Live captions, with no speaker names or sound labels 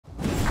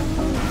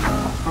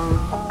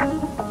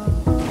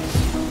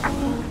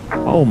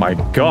Oh my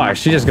gosh,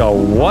 she just got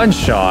one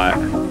shot.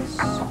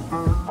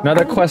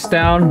 Another quest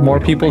down, more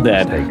people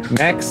dead.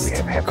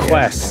 Next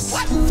quest.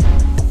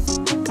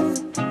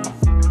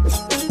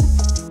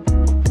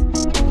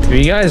 Do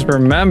you guys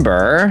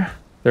remember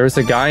there was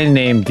a guy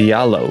named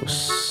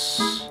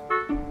Dialos?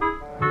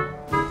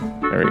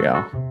 There we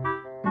go.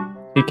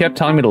 He kept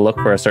telling me to look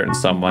for a certain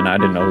someone. I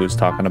didn't know who he was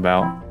talking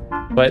about.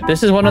 But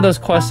this is one of those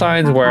quest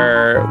lines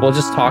where we'll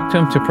just talk to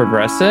him to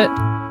progress it,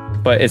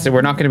 but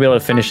we're not going to be able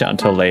to finish it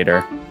until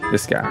later.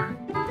 This guy.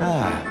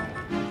 Ah,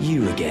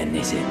 you again,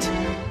 is it?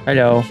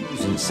 Hello.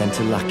 Wasn't sent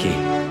a lackey.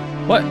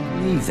 What? I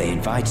believe they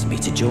invited me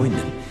to join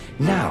them.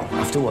 Now,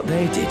 after what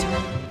they did,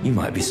 you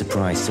might be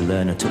surprised to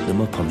learn I took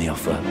them up on the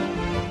offer.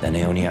 Then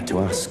I only had to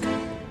ask.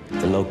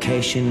 The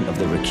location of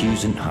the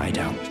recusant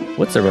hideout.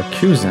 What's a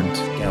recusant?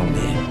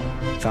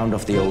 Gelmir. Found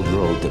off the old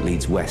road that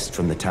leads west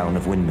from the town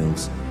of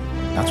Windmills.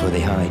 That's where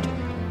they hide.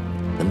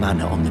 The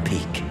manor on the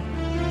peak.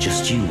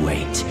 Just you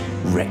wait,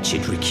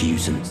 wretched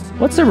recusant.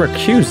 What's a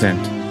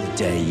recusant? The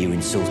day you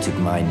insulted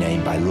my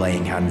name by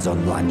laying hands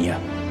on Lanya.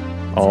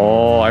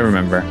 Oh, I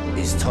remember.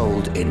 Is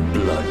told in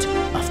blood,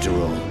 after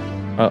all.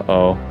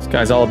 Uh-oh. This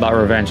guy's all about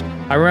revenge.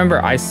 I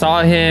remember I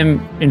saw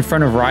him in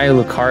front of Raya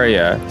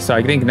Lucaria, so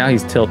I think now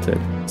he's tilted.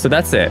 So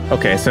that's it.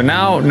 Okay, so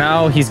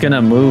now he's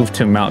gonna move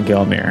to Mount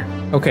Gelmir.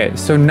 Okay,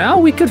 so now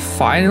we could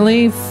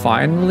finally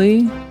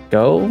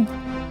go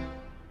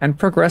and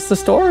progress the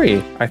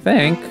story, I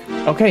think.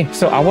 Okay,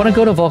 so I want to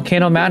go to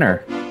Volcano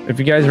Manor. If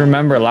you guys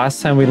remember,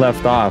 last time we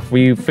left off,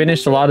 we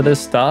finished a lot of this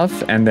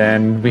stuff, and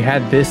then we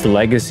had this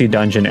legacy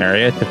dungeon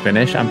area to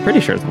finish. I'm pretty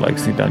sure the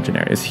legacy dungeon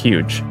area is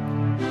huge.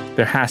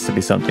 There has to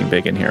be something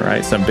big in here,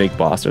 right? Some big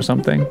boss or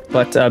something.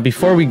 But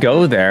before we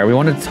go there, we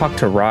wanted to talk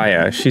to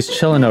Raya. She's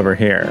chilling over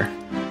here.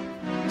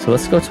 So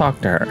let's go talk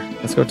to her.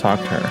 Let's go talk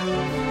to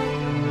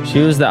her. She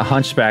was that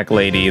hunchback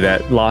lady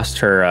that lost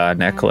her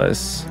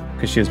necklace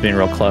because she was being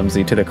real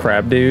clumsy to the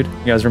crab dude.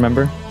 You guys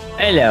remember?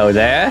 Hello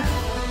there.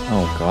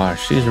 Oh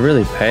gosh, she's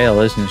really pale,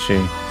 isn't she?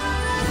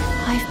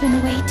 I've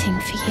been waiting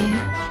for you.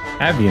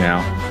 Have you now?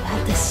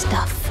 About the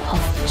stuff of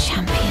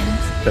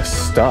champions. The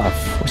stuff?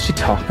 What's she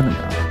talking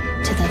about?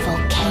 To the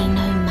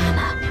Volcano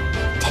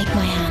Manor. Take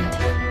my hand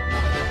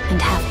and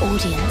have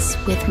audience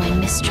with my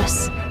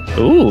mistress.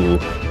 Ooh.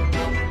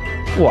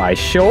 Why,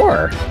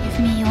 sure. Give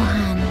me your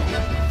hand.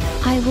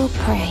 I will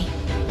pray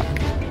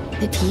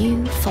that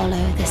you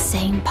follow the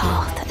same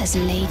path as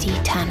Lady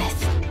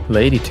Tanith.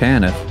 Lady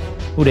Tanith?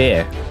 Who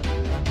there?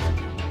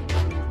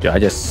 Yeah, I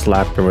just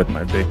slapped her with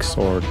my big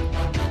sword.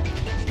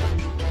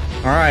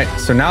 Alright,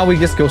 so now we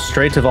just go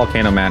straight to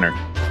Volcano Manor.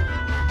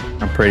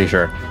 I'm pretty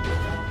sure.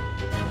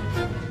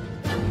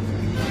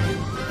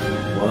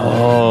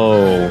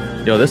 Whoa.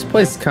 Yo, this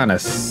place is kind of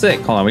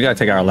sick. Hold on, we gotta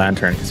take our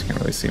lantern because we can't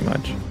really see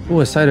much.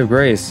 Ooh, a site of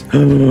grace.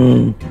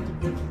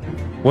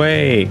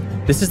 Wait,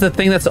 this is the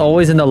thing that's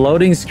always in the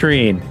loading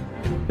screen.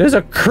 There's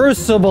a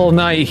crucible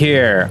knight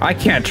here. I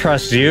can't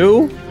trust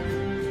you.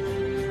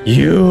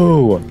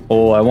 You.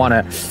 Oh, I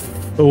wanna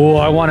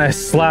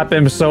slap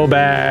him so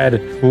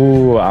bad.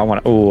 Ooh, I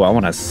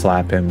wanna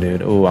slap him,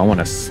 dude. Ooh, I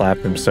wanna slap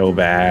him so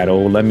bad.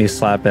 Oh, let me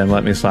slap him.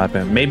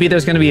 Maybe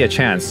there's gonna be a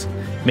chance.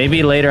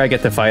 Maybe later I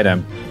get to fight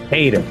him.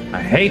 Hate him.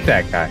 I hate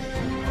that guy.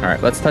 All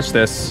right, let's touch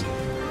this.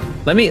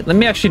 Let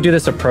me actually do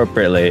this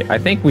appropriately. I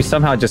think we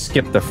somehow just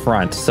skipped the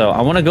front. So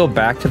I want to go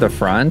back to the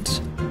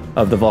front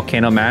of the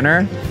Volcano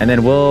Manor, and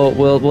then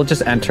we'll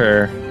just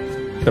enter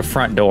the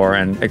front door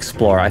and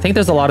explore. I think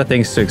there's a lot of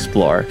things to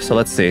explore. So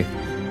let's see.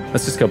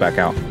 Let's just go back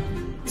out.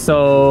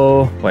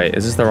 So wait,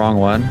 is this the wrong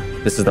one?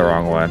 This is the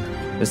wrong one.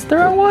 Is it the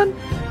wrong one?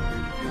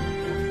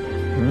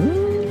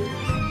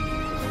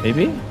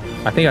 Maybe?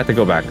 I think I have to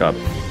go back up.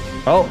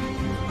 Oh.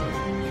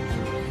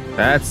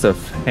 That's a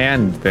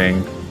hand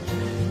thing.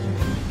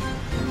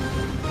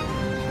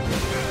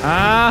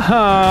 Ow!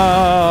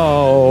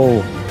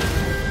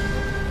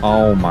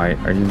 Oh my,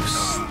 are you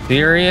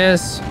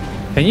serious?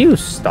 Can you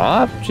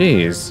stop?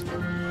 Jeez.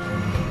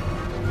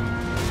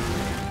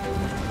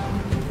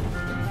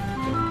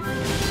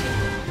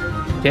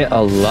 Get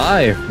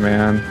alive,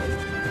 man.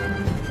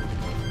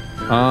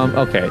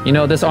 Okay, you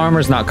know, this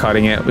armor's not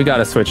cutting it. We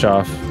gotta switch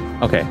off.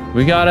 Okay,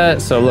 we gotta,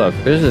 so look,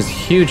 there's this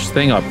huge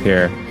thing up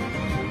here.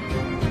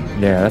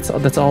 Yeah,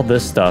 that's all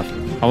this stuff.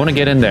 I wanna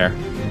get in there.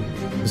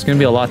 There's gonna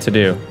be a lot to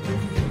do.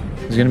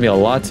 There's gonna be a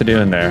lot to do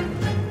in there.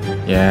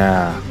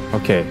 Yeah,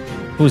 okay.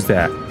 Who's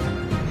that?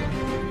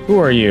 Who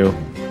are you?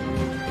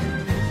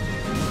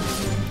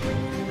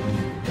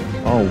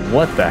 Oh,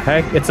 what the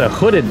heck? It's a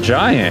hooded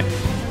giant.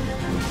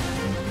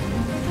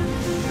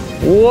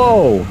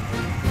 Whoa!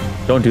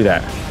 Don't do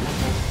that.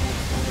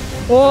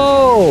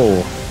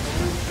 Whoa!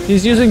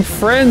 He's using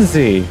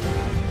frenzy.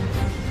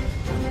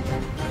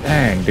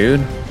 Dang,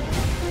 dude.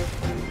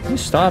 Can you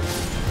stop?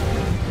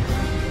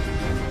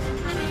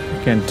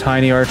 Freaking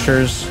tiny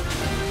archers.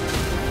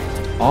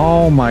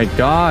 Oh my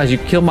gosh, you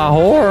killed my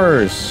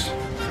horse.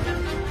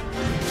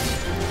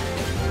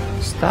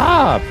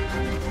 Stop.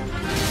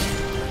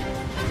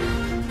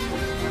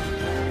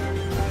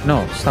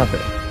 No, stop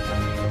it.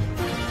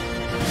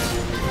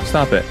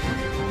 Stop it.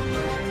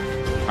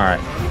 All right.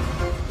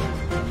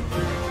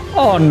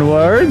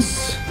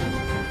 Onwards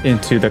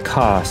into the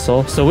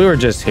castle. So we were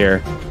just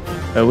here.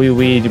 We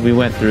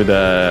went through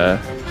the...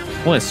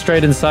 went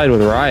straight inside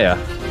with Raya.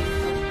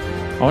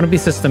 I want to be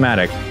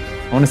systematic.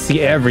 I want to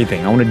see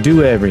everything. I want to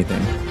do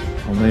everything.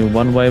 Only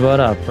one way but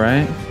up,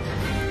 right?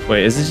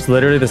 Wait, is it just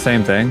literally the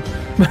same thing?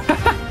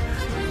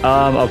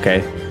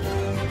 Okay.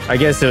 I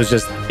guess it was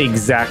just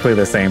exactly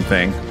the same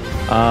thing.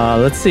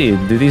 Let's see.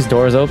 Do these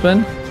doors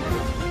open?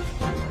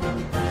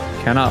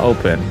 Cannot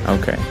open.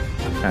 Okay.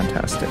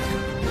 Fantastic.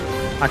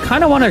 I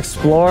kind of want to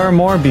explore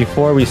more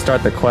before we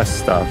start the quest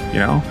stuff, you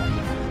know?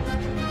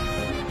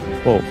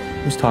 Whoa.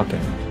 Who's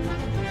talking?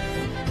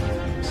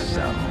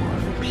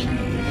 Someone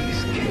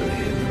please kill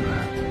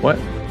him. What?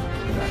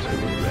 That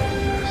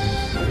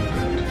horrendous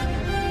serpent.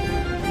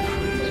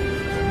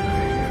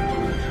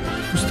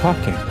 Who's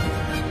talking?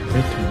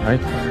 Right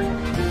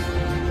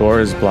there. Door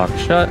is blocked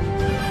shut.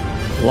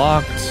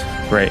 Locked.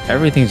 Great.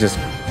 Everything's just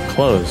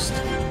closed.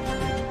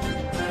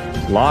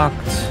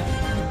 Locked.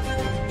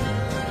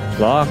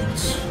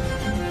 Locked.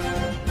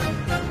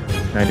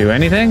 Can I do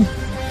anything?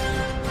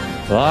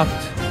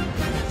 Locked.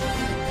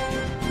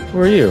 Who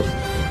are you?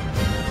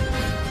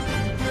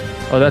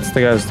 Oh, that's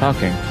the guy who's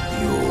talking.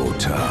 You're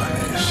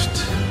tarnished.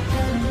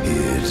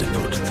 Here to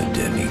put the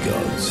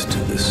demigods to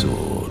the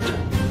sword.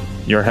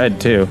 Your head,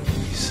 too.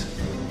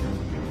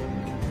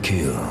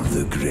 Kill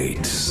the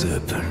great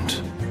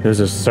serpent. There's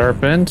a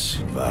serpent.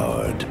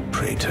 Devoured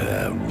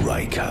Praetor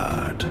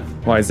Rykard.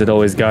 Why is it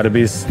always gotta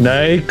be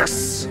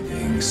snakes?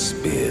 King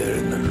spear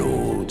in the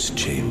Lord's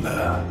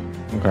chamber.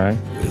 Okay.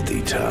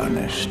 Filthy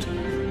tarnished.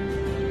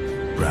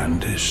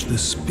 Brandish the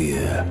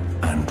spear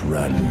and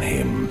run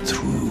him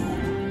through.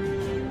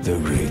 The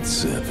great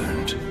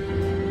serpent.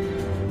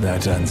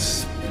 That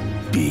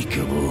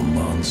unspeakable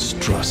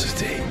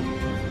monstrosity.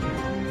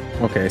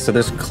 Okay, so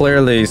there's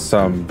clearly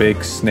some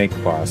big snake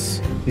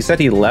boss. He said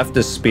he left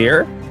a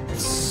spear?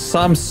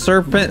 Some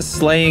serpent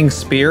slaying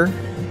spear?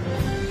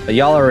 But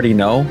y'all already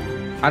know.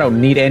 I don't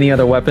need any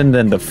other weapon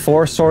than the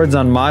 4 swords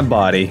on my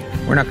body.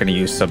 We're not gonna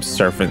use some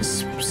serpent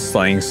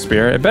slaying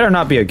spear. It better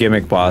not be a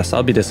gimmick boss.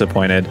 I'll be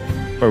disappointed.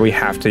 Where we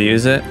have to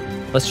use it.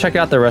 Let's check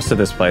out the rest of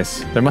this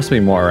place. There must be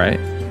more, right?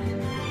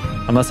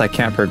 Unless I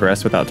can't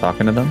progress without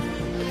talking to them.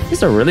 This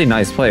is a really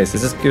nice place.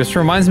 This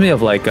reminds me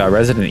of like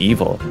Resident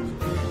Evil.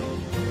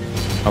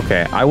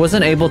 Okay, I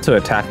wasn't able to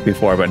attack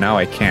before, but now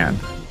I can.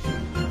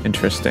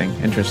 Interesting,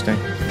 interesting.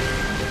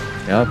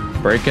 Yep,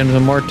 break into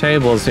more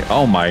tables.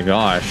 Oh my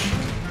gosh.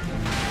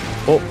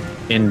 Oh,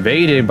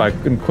 invaded by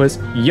Inquis.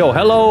 Yo,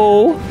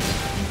 hello!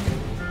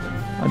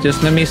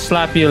 Just let me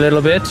slap you a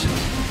little bit.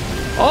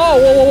 Oh,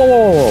 whoa, whoa,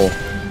 whoa, whoa.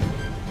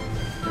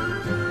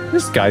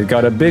 This guy's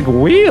got a big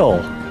wheel.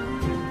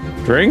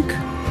 Drink.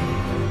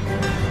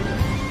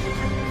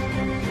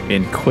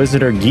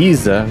 Inquisitor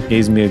Giza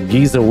gives me a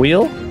Giza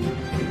wheel.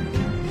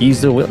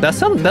 Giza wheel.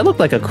 That looked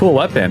like a cool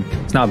weapon.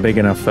 It's not big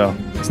enough though.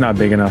 It's not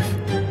big enough.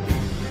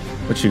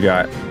 What you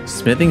got?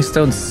 Smithing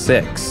stone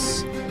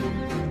 6.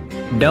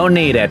 Don't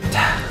need it.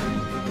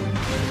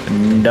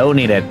 Don't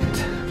need it.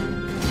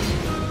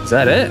 Is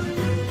that it?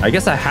 I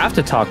guess I have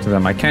to talk to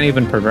them. I can't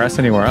even progress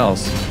anywhere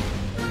else.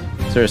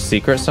 Is there a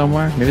secret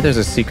somewhere? Maybe there's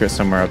a secret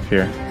somewhere up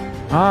here.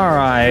 All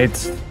right.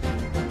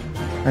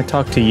 I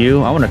talk to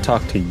you. I want to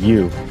talk to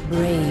you.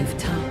 Brave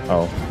Tom.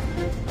 Oh.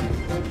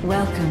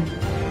 Welcome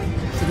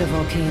to the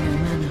Volcano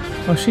Manor.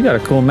 Oh, she got a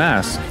cool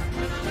mask.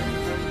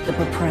 The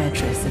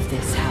proprietress of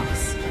this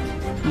house.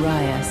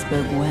 Raya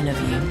spoke well of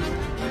you.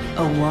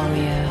 A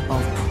warrior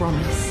of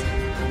promise.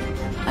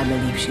 I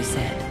believe she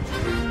said.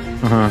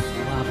 Uh-huh.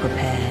 You are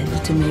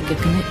prepared to make a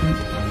commitment.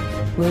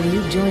 Will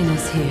you join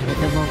us here at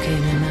the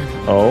Volcano Manor?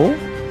 Oh?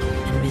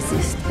 And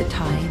resist the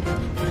tide?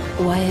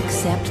 Why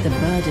accept the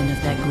burden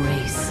of their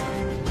grace?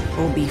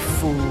 Or be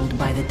fooled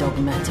by the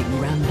dogmatic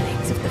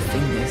ramblings of the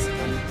fingers?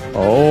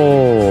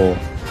 Oh.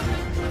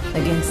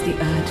 Against the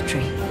Erd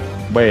Tree.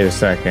 Wait a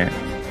second.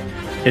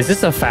 Is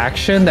this a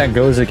faction that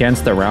goes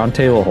against the Round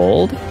Table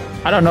Hold?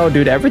 I don't know,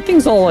 dude.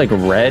 Everything's all like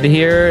red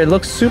here. It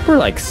looks super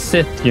like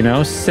Sith, you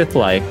know?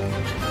 Sith-like.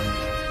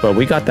 But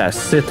we got that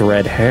Sith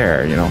red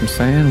hair, you know what I'm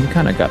saying? We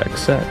kind of got to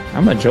accept.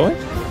 I'm a joy?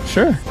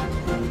 Sure.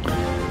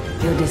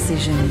 Your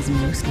decision is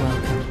most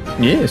welcome.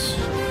 Yes.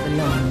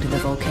 Belong to the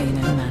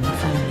Volcano Manor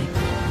family.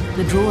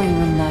 The drawing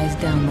room lies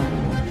down the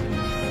hall.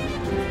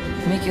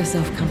 Make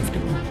yourself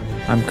comfortable.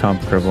 I'm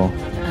comfortable.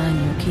 And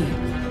your key.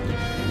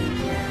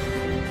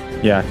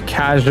 Yeah,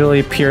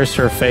 casually pierce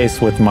her face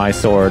with my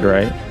sword,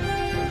 right?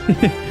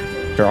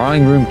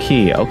 Drawing room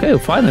key. Okay,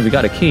 finally we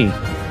got a key.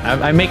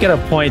 I make it a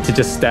point to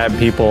just stab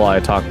people while I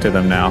talk to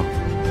them now.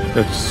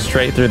 Go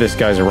straight through this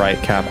guy's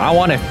right cap. I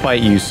want to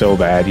fight you so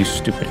bad, you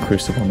stupid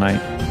Crucible Knight.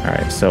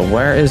 Alright, so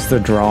where is the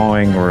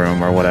drawing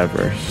room or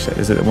whatever?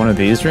 Is it one of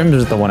these rooms or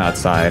is it the one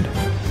outside?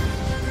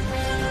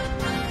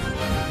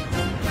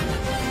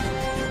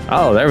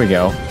 Oh, there we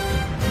go.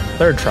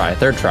 Third try,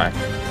 third try.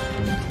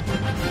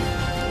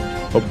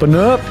 Open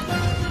up.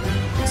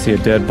 See a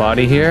dead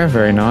body here.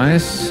 Very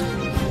nice.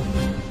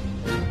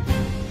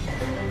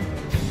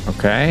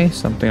 Okay,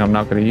 something I'm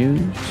not going to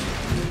use.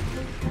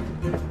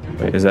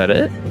 Wait, is that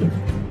it?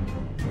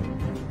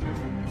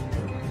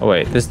 Oh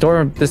wait,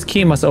 this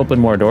key must open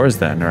more doors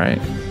then, right?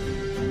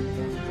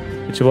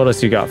 What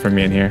else you got for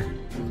me in here?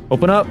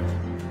 Open up.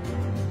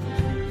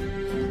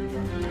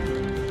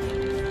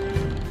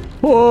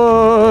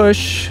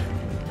 Push.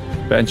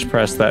 Bench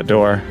press that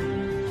door.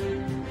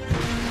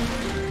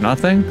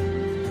 Nothing?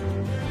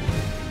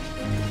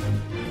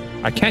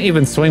 I can't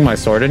even swing my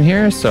sword in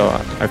here, so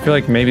I feel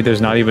like maybe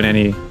there's not even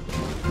any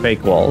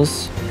fake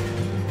walls.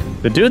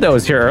 The dude that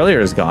was here earlier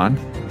is gone.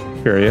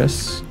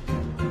 Curious.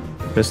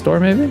 This door,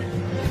 maybe?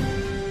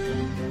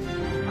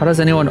 How does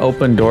anyone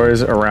open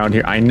doors around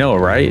here? I know,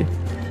 right?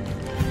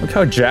 Look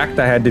how jacked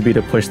I had to be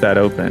to push that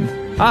open.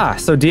 Ah,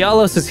 so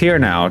Dialos is here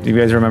now. Do you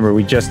guys remember?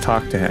 We just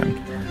talked to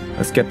him.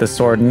 Let's get the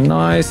sword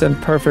nice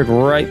and perfect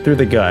right through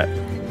the gut.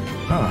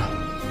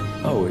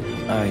 Oh,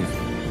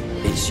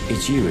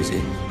 it's you, is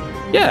it?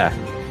 Yeah,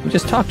 we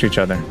just talked to each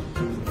other.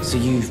 So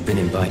you've been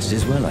invited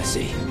as well, I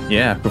see.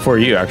 Yeah, before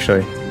you,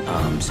 actually.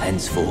 Arms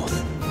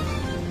henceforth.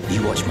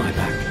 You watch my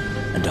back,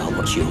 and I'll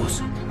watch yours.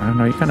 I don't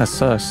know, you're kind of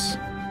sus.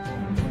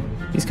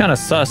 He's kind of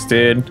sus,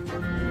 dude.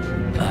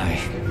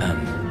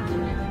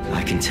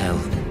 I can tell.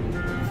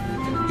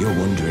 You're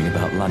wondering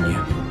about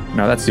Lanya.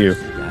 No, that's you.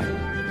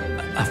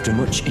 After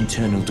much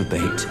internal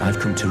debate, I've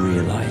come to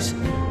realize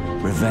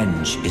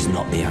revenge is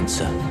not the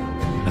answer.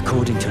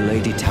 According to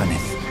Lady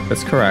Tanith,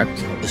 that's correct.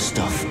 The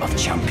stuff of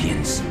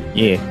champions.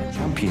 Yeah.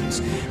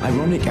 Champions,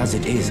 ironic as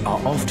it is,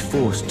 are oft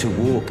forced to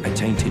walk a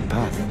tainted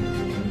path.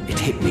 It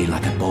hit me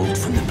like a bolt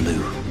from the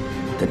blue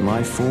that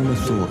my former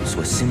thoughts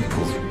were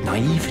simple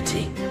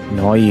naivety.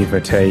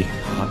 Naivety.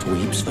 Heart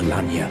weeps for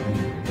Lanya.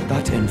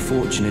 That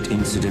unfortunate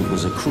incident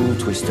was a cruel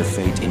twist of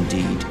fate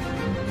indeed.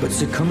 But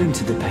succumbing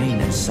to the pain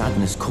and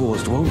sadness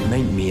caused won't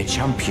make me a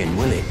champion,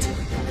 will it?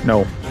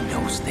 No. He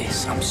knows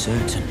this, I'm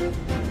certain.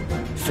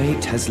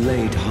 Fate has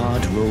laid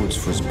hard roads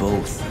for us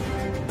both,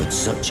 but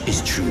such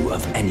is true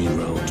of any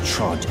road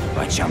trod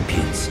by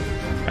champions.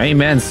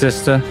 Amen,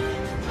 sister.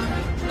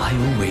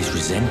 I always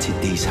resented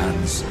these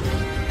hands,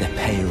 their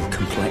pale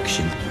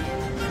complexion,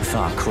 a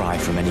far cry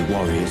from any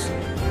warriors,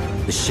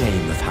 the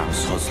shame of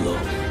House Hoslow.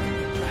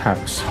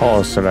 House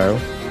Hoslow.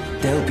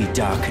 They'll be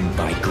darkened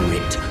by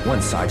grit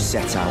once I've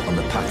set out on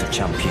the path of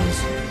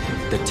champions.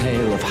 The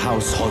tale of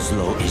House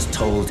Hoslow is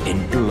told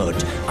in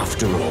blood,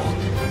 after all.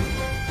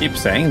 Keep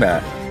saying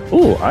that.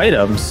 Ooh,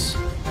 items.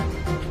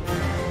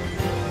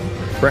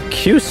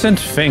 Recusant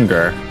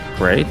finger.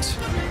 Great.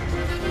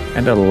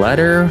 And a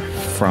letter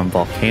from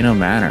Volcano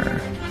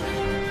Manor.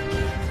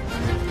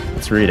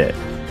 Let's read it.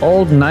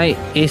 Old Knight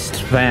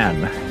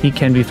Istvan. He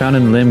can be found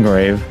in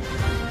Limgrave.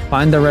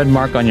 Find the red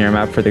mark on your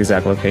map for the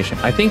exact location.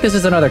 I think this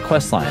is another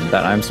quest line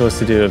that I'm supposed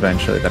to do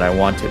eventually, that I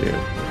want to do.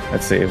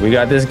 Let's see. We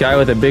got this guy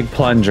with a big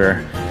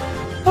plunger.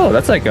 Oh,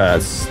 that's like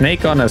a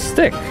snake on a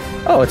stick.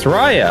 Oh, it's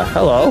Raya.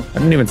 Hello. I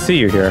didn't even see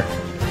you here.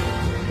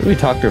 Who do we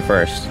talk to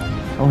first?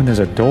 Oh, and there's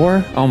a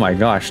door? Oh my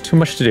gosh, too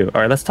much to do. All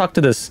right, let's talk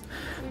to this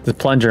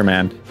plunger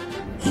man.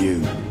 You.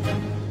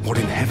 What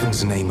in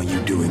heaven's name are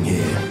you doing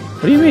here?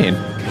 What do you mean?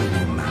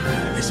 Volcano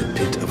Manor is a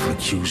pit of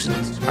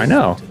recusants. I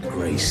know.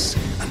 Grace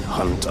and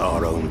hunt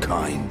our own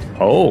kind.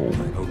 Oh.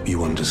 I hope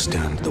you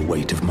understand the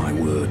weight of my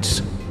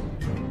words.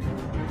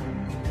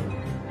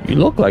 You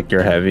look like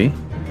you're heavy.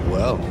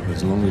 Well,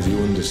 as long as you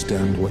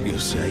understand what you're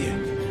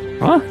saying.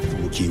 Huh?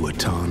 Thought you were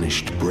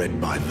tarnished, bred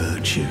by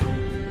virtue.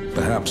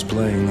 Perhaps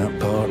playing that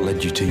part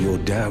led you to your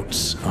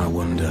doubts, I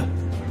wonder.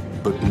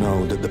 But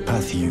know that the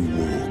path you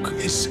walk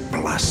is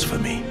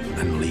blasphemy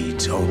and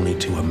leads only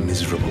to a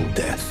miserable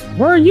death.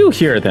 Why are you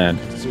here then?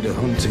 Consider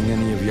hunting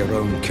any of your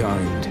own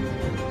kind.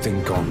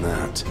 Think on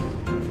that.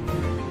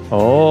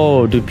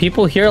 Oh, do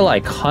people here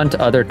like hunt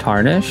other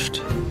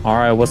tarnished? All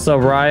right, what's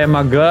up, Raya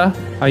Maga?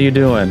 How you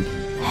doing?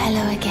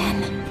 Hello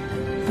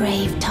again,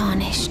 brave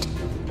Tarnished.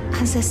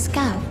 As a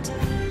scout,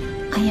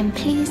 I am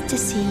pleased to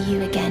see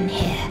you again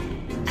here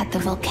at the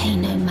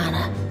Volcano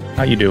Manor.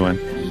 How you doing?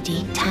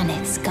 Lady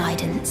Tanith's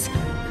guidance.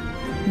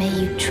 May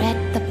you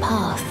tread the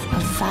path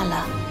of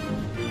valor.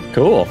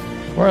 Cool.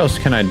 What else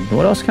can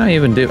I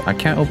even do? I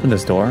can't open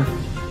this door.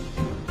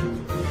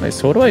 Wait,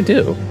 so what do I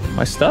do? Am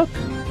I stuck?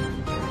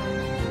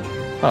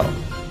 Oh.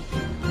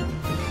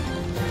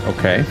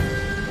 Okay.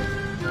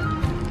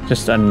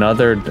 Just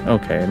another,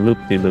 okay,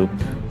 loop-de-loop.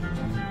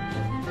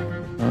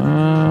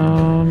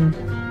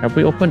 Have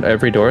we opened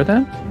every door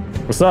then?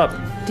 What's up?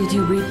 Did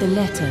you read the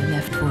letter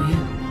left for you?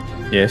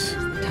 Yes.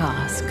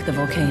 Task the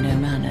Volcano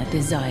Manor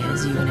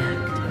desires you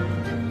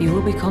enact. You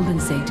will be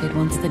compensated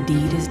once the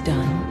deed is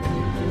done.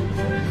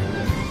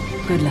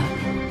 Good luck.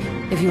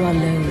 If you are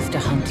loath to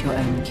hunt your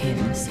own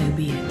kin, so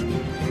be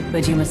it.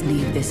 But you must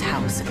leave this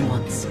house at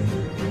once.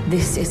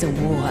 This is a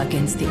war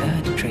against the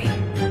errday.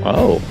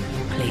 Oh.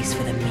 A place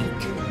for the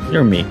meek.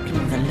 You're meek.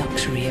 The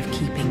luxury of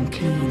keeping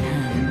clean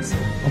hands.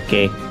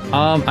 Okay.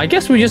 I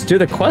guess we just do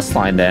the quest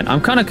line then. I'm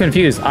kind of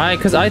confused.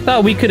 Because I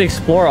thought we could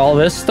explore all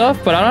this stuff,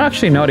 but I don't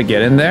actually know how to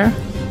get in there.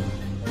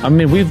 I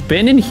mean, we've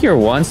been in here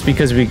once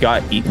because we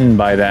got eaten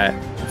by that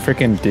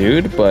freaking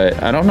dude,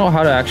 but I don't know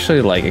how to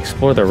actually like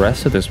explore the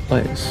rest of this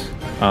place.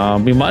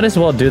 We might as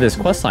well do this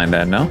quest line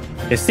then, no?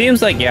 It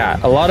seems like, yeah,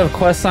 a lot of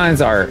quest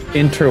lines are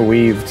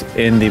interweaved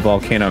in the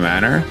Volcano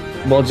Manor.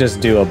 We'll just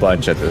do a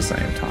bunch at the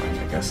same time,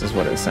 I guess is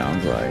what it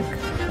sounds like.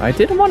 I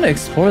did want to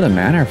explore the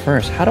manor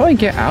first. How do I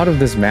get out of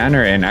this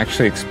manor and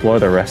actually explore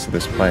the rest of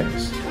this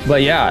place?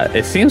 But yeah,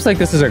 it seems like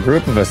this is a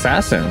group of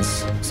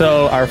assassins.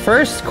 So our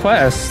first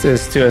quest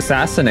is to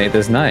assassinate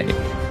this knight.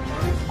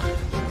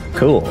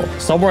 Cool.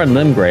 Somewhere in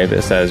Limgrave,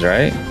 it says,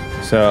 right?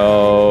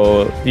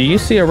 So, do you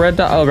see a red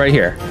dot? Oh, right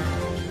here.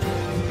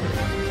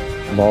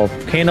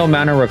 Volcano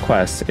Manor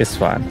request is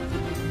fun.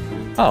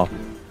 Oh,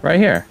 right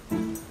here.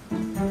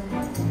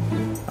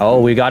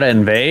 Oh, we gotta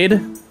invade?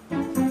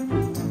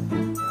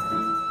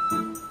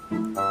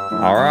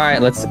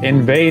 Alright, let's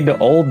invade the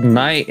old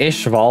knight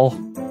Ishval.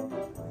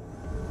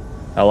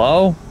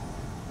 Hello?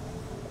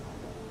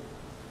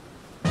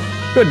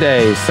 Good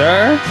day,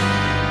 sir.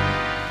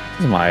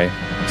 This is my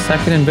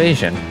second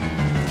invasion.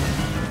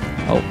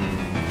 Oh.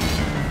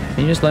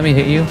 Can you just let me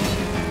hit you?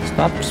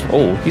 Stop.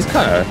 Oh, he's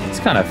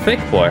kind of thick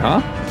boy,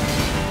 huh?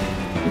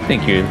 You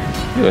think you're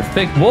a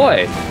thick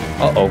boy.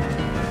 Uh-oh.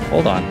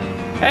 Hold on.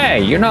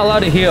 Hey, you're not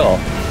allowed to heal.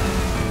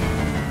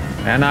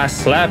 And I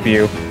slap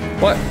you.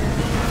 What?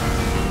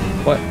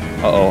 What?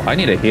 Uh-oh, I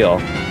need a heal.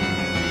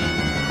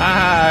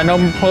 Ah, no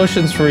more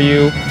potions for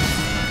you.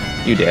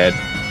 You dead.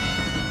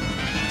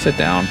 Sit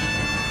down.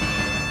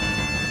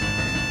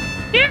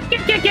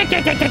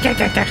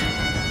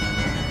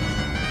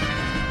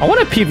 I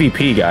want a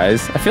PvP,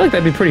 guys. I feel like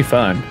that'd be pretty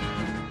fun.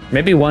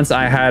 Maybe once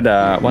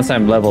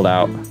I'm leveled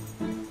out.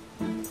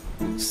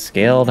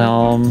 Scaled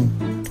helm.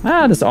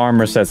 Ah, this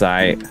armor says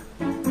I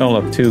don't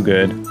look too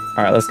good.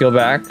 All right, let's go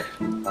back.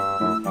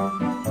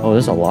 Oh,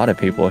 there's a lot of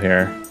people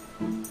here.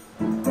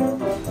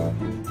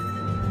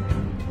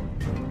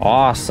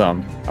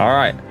 Awesome. All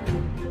right,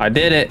 I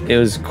did it. It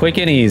was quick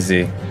and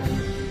easy.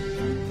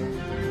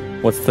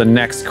 What's the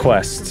next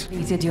quest?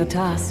 Completed your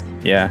task.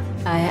 Yeah.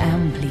 I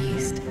am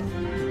pleased.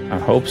 I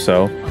hope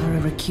so. Are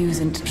a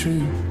recusant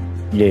true?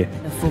 Yeah.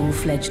 A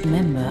full-fledged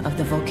member of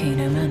the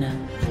Volcano Manor.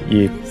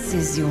 Yeah. This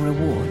is your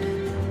reward,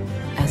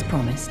 as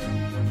promised.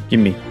 Give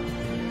me.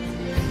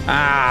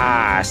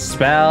 Ah,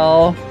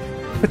 spell.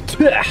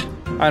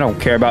 I don't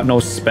care about no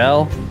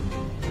spell.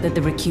 That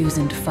the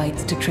recusant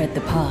fights to tread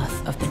the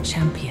path of the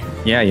champion.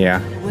 Yeah, yeah.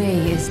 The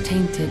way is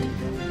tainted,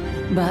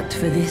 but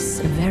for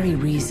this very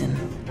reason,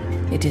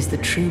 it is the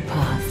true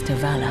path to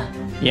valor.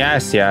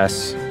 Yes,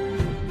 yes.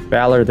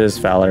 Valor this,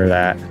 valor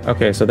that.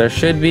 Okay, so there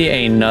should be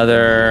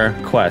another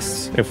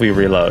quest if we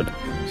reload.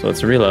 So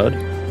let's reload.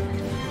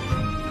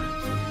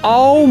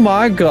 Oh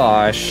my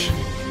gosh.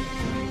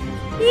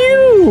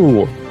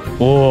 You!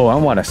 Oh, I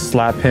want to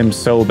slap him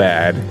so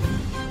bad.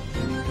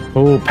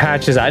 Oh,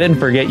 Patches, I didn't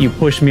forget you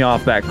pushed me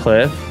off that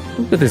cliff.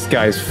 Look at this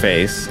guy's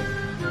face.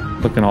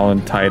 Looking all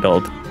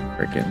entitled.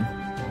 Freaking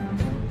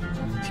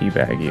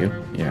teabag you.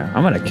 Yeah,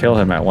 I'm gonna kill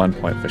him at one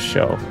point for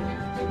sure.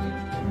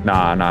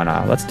 Nah.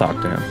 Let's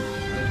talk to him.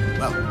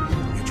 Well,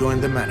 you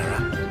joined the manor,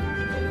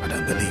 huh? I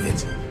don't believe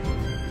it.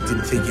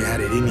 Didn't think you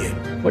had it in you.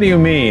 What do you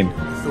mean?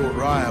 I thought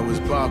Raya was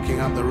barking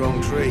up the wrong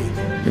tree.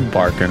 You're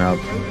barking up.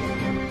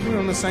 We're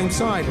on the same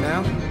side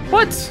now.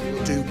 What?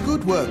 We'll do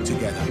good work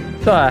together.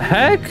 The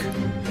heck?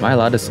 Am I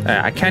allowed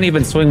to? I can't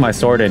even swing my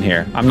sword in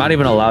here. I'm not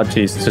even allowed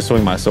to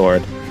swing my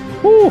sword.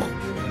 Woo!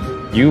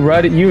 You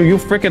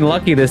freaking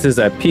lucky this is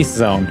a peace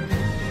zone.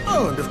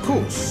 Oh, and of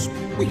course,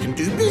 we can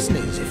do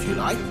business if you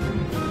like.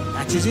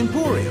 Patches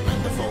Emporium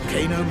and the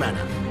Volcano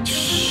Manor.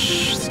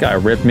 Shh, this guy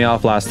ripped me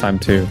off last time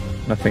too.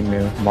 Nothing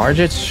new.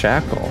 Margit's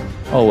Shackle.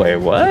 Oh wait,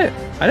 what?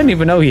 I didn't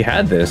even know he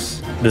had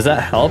this. Does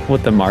that help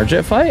with the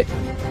Margit fight?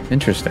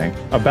 Interesting.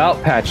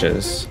 About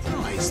Patches.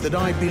 Nice that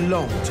I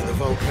belong to the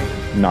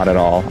Volcano. Not at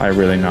all. I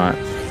really not.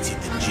 Hated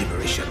the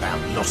gibberish about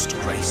Lost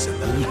Grace and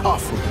the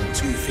laughable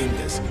Two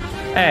Fingers.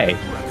 Hey.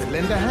 I could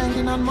lend a hand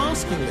in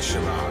unmasking the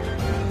charade.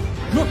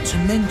 Not to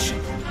mention,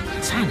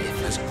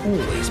 Tanith has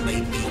always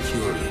made me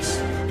curious.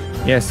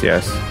 Yes.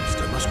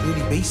 There must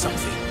really be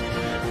something,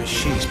 but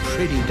she's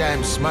pretty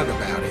damn smug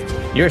about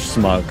it. You're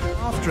smug.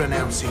 After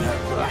announcing her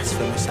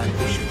blasphemous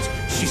ambitions,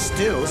 she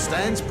still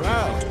stands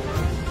proud.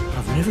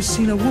 I've never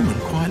seen a woman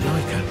quite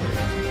like her.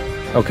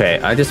 Okay,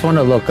 I just want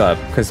to look up,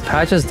 because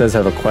Patches does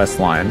have a quest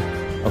line.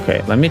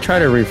 Okay, let me try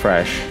to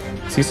refresh.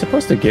 Is he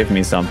supposed to give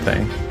me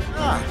something?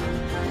 Ah,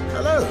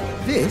 hello.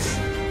 This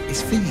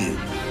is for you.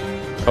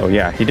 Oh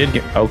yeah, he did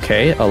get...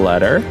 Okay, a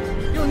letter.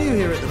 You're new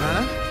here at the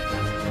manor,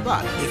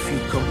 but if you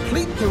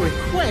complete the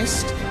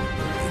request,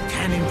 you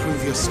can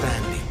improve your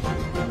standing.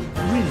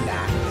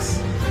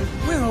 Relax.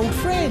 We're old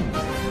friends.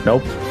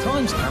 Nope.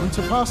 Time's come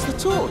to pass the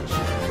torch,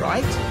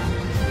 right?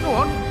 Go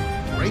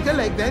on, break a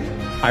leg then.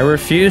 I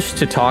refuse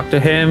to talk to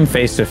him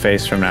face to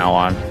face from now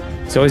on.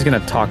 He's always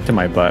gonna talk to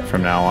my butt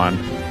from now on.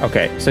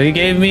 Okay, so he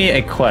gave me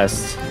a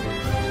quest.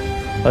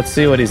 Let's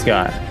see what he's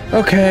got.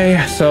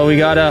 Okay, so we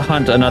gotta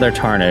hunt another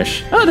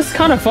Tarnish. Oh, this is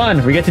kind of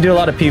fun. We get to do a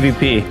lot of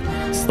PvP.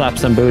 Slap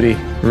some booty.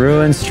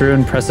 Ruin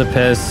strewn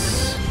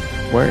precipice.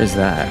 Where is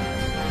that?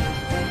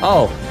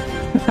 Oh,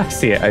 I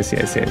see it.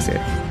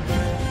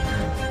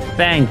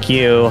 Thank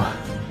you.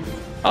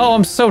 Oh,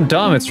 I'm so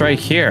dumb. It's right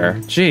here.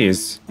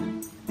 Jeez.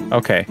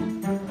 Okay.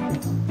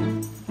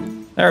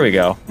 There we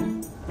go.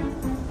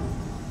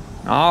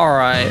 All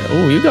right.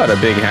 Ooh, you got a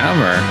big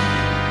hammer.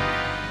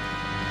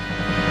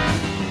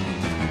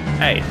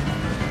 Hey.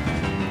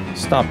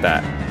 Stop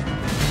that.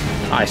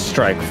 I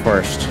strike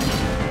first.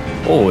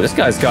 Oh, this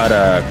guy's got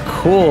a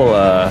cool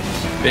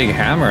big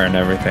hammer and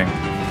everything.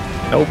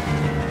 Nope.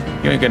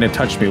 You ain't gonna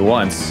touch me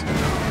once.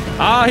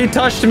 Ah, he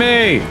touched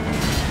me!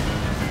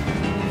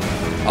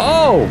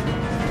 Oh!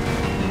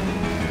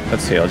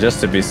 Let's heal just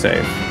to be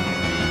safe.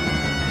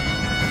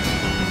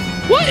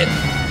 What?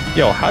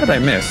 Yo, how did I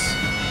miss?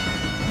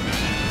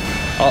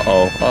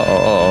 Uh-oh,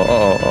 uh-oh,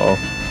 uh-oh, uh-oh.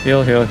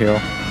 Heal, heal, heal.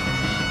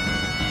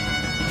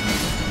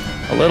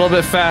 A little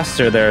bit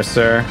faster there,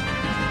 sir.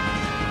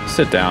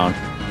 Sit down.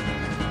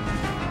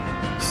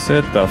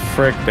 Sit the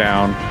frick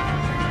down.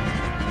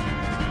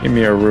 Give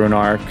me a rune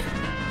arc.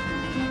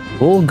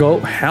 Bull goat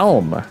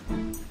helm.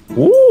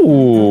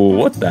 Ooh,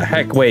 what the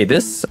heck? Wait,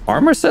 this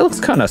armor set looks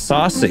kind of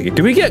saucy.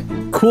 Do we get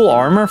cool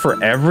armor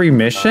for every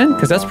mission?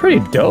 Because that's pretty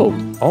dope.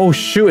 Oh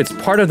shoot, it's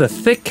part of the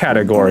thick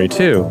category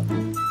too.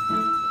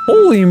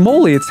 Holy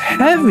moly, it's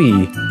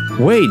heavy.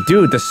 Wait,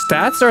 dude, the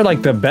stats are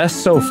like the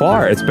best so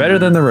far. It's better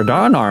than the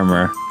Radon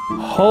armor.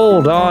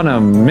 Hold on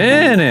a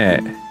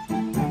minute.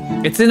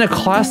 It's in a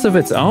class of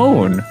its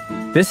own.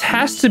 This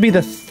has to be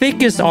the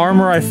thickest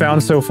armor I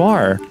found so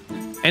far.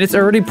 And it's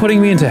already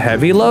putting me into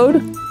heavy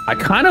load? I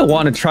kind of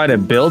want to try to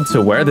build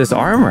to wear this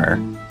armor.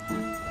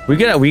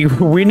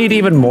 We need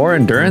even more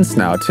endurance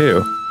now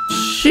too.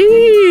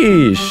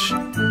 Sheesh.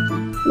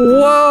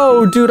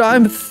 Whoa, dude,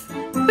 I'm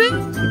thick.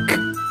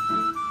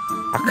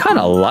 I kind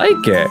of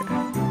like it.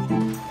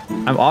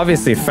 I'm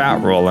obviously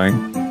fat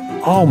rolling.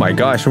 Oh my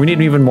gosh, we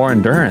need even more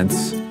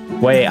endurance.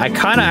 Wait, I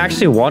kind of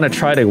actually want to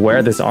try to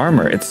wear this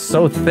armor. It's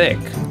so thick.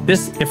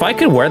 If I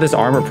could wear this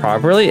armor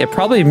properly, it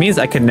probably means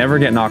I could never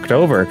get knocked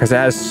over because it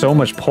has so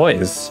much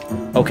poise.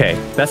 Okay,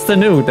 that's the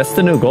new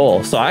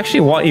goal. So I actually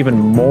want even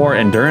more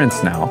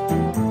endurance now.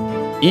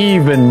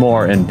 Even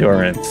more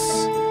endurance.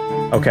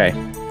 Okay,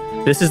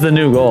 this is the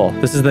new goal.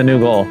 This is the new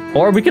goal.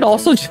 Or we could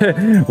also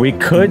we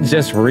could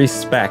just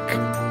respec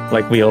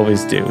like we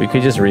always do. We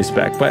could just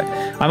respec, but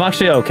I'm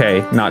actually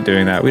okay not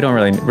doing that. We don't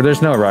really,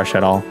 there's no rush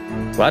at all.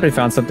 Glad we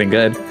found something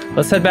good.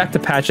 Let's head back to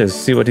Patches,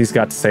 see what he's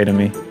got to say to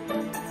me.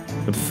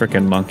 The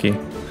frickin' monkey.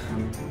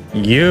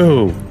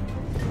 You!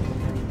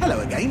 Hello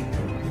again.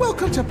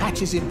 Welcome to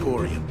Patches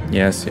Emporium.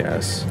 Yes,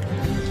 yes.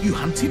 You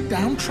hunted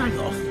down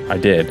Tragoth? I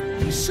did.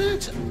 Are you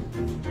certain?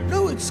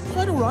 No, it's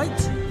quite all right.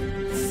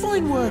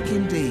 Fine work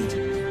indeed.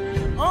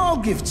 I'll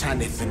give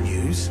Tanith the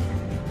news.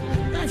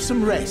 Have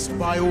some rest,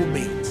 by all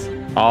means.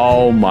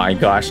 Oh my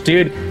gosh,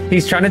 dude.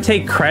 He's trying to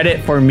take credit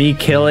for me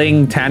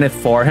killing Tanith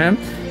for him.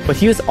 But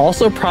he was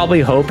also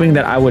probably hoping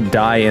that I would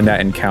die in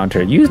that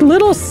encounter. You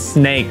little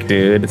snake,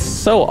 dude. It's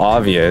so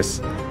obvious.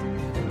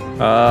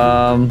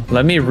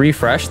 Let me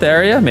refresh the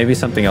area. Maybe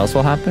something else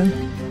will happen.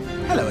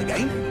 Hello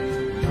again.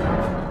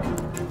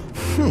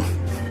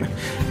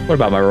 What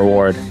about my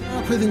reward?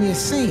 Upper than you've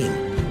seen.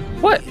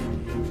 What?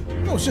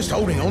 I was just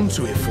holding on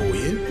to it for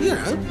you. You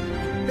know.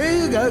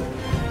 Here you go.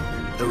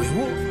 The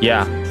reward.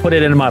 Yeah, put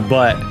it in my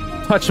butt.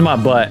 Touch my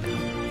butt.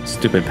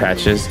 Stupid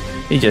Patches.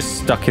 He just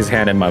stuck his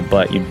hand in my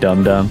butt, you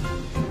dum-dum.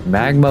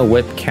 Magma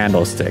whip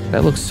candlestick.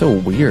 That looks so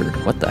weird.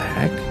 What the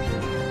heck?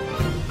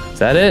 Is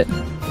that it?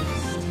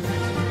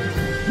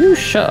 You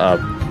shut up.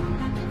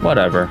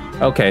 Whatever.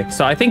 Okay,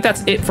 so I think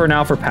that's it for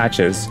now for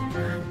Patches.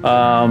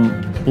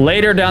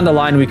 Later down the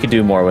line, we could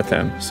do more with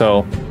him.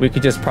 So we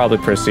could just probably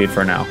proceed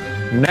for now.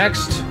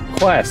 Next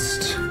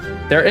quest.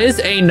 There is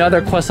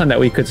another quest line that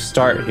we could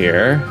start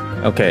here.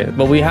 Okay,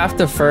 but we have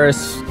to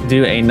first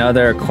do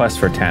another quest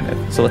for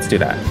Tanith. So let's do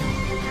that.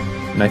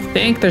 And I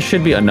think there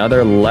should be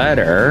another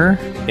letter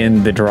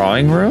in the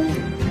drawing room.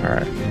 All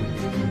right.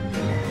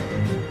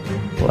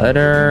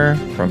 Letter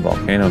from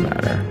Volcano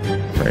Manor.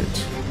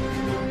 Great.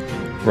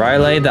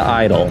 Riley the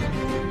Idol.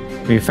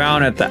 We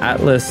found at the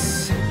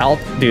Atlas...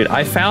 Dude,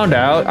 I found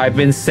out I've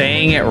been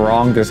saying it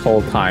wrong this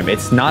whole time.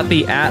 It's not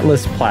the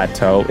Atlas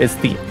Plateau. It's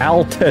the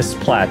Altus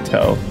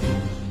Plateau.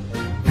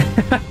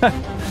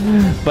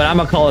 But I'm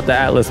gonna call it the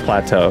Atlas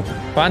Plateau.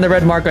 Find the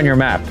red mark on your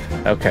map.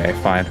 Okay,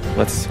 fine.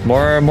 Let's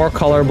more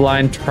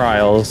colorblind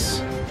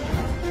trials.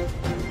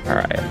 All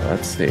right,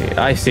 let's see.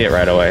 I see it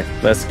right away.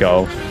 Let's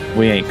go.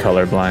 We ain't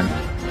colorblind.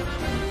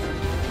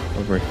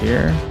 Over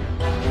here.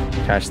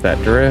 Catch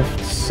that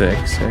drift. Sick.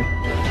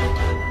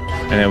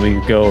 And then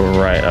we go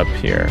right up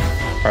here.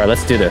 All right,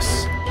 let's do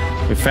this.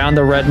 We found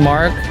the red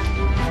mark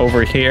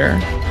over here.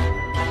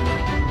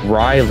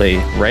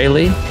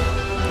 Rayleigh.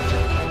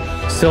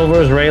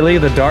 Silver's Rayleigh,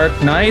 the Dark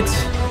Knight.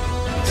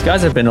 These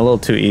guys have been a little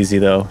too easy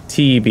though.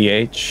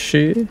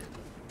 TBH.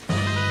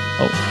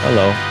 Oh,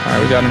 hello. All right,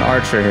 we got an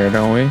archer here,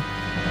 don't we?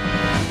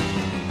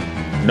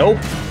 Nope.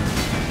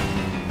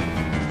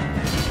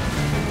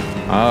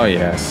 Oh,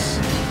 yes.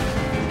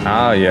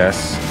 Oh,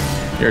 yes.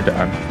 You're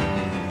done.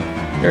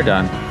 You're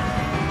done.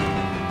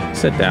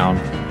 Sit down.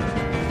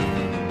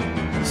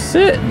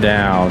 Sit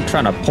down.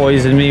 Trying to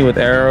poison me with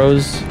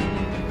arrows.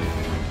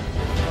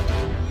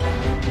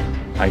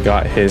 I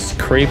got his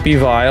creepy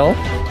vial.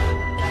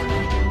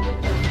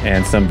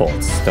 And some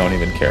bolts. Don't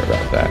even care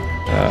about that.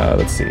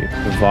 Let's see.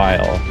 The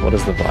vial. What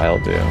does the vial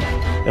do?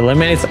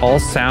 Eliminates all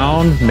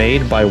sound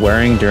made by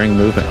wearing during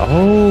movement.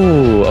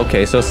 Oh,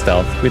 okay, so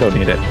stealth. We don't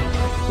need it.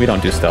 We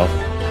don't do stealth.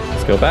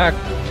 Let's go back.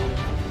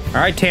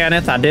 All right,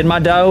 Tanith, I did my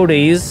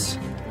duties.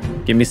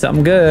 Give me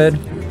something good.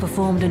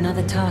 Performed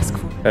another task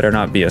for Better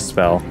not be a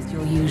spell.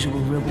 your usual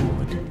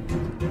reward.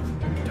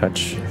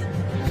 Touch.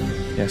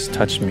 Yes,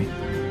 touch me.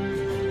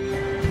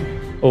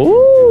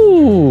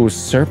 Ooh,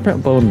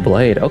 serpent bone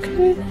blade.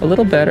 Okay, a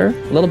little better.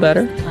 A little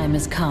better. Time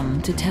has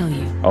come to tell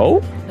you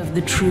Oh? of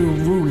the true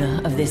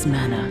ruler of this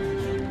manor,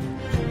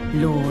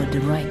 Lord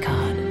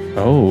Rykard.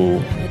 Oh.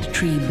 That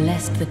tree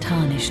blessed the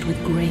Tarnished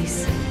with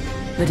grace,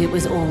 but it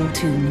was all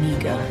too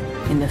meager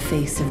in the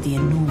face of the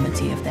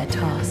enormity of their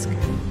task.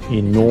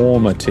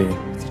 Enormity.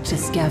 To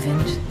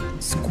scavenge,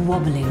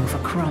 squabbling for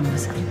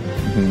crumbs.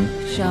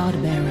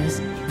 Shard bearers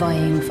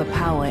vying for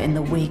power in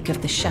the wake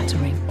of the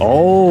shattering.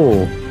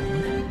 Oh.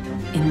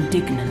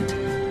 Indignant,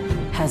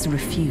 has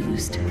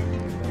refused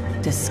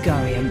to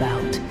scurry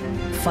about,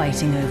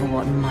 fighting over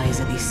what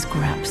miserly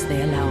scraps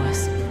they allow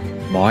us.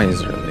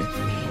 Miserly.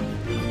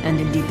 And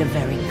indeed the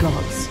very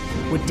gods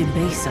would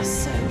debase us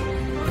so.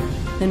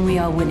 Then we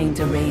are willing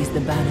to raise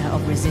the banner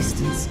of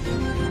resistance,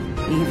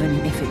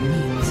 even if it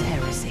means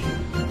heresy.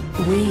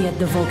 We at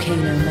the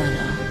Volcano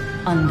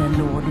Manor, under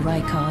Lord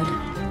Rykard,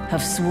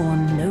 have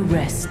sworn no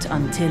rest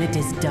until it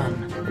is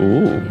done.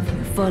 Ooh.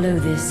 Follow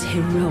this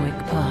heroic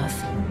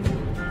path.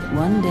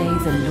 One day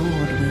the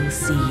Lord will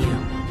see you.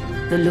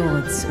 The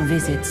Lord's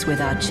visits with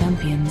our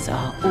champions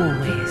are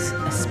always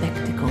a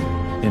spectacle.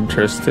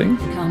 Interesting.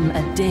 Come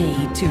a day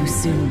too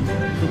soon.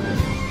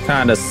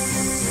 Kinda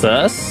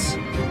sus.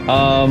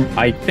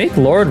 I think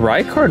Lord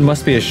Rykard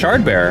must be a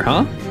shard bearer,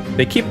 huh?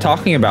 They keep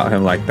talking about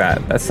him like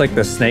that. That's like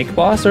the snake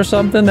boss or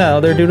something that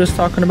other dude was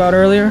talking about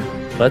earlier.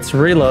 Let's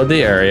reload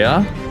the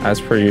area.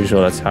 As per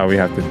usual, that's how we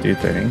have to do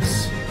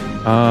things.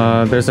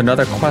 There's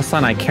another quest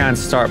line I can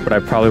start, but I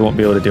probably won't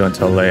be able to do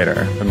until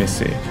later. Let me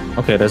see.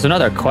 Okay, there's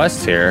another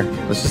quest here.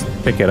 Let's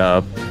just pick it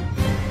up.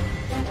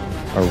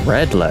 A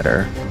red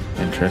letter.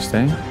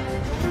 Interesting.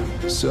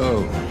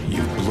 So,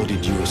 you've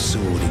blooded your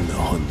sword in the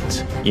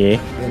hunt. Yeah.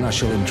 Then I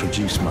shall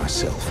introduce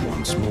myself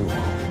once more.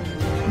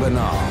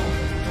 Banal.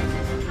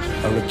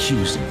 A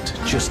recusant,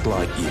 just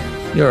like you.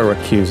 You're a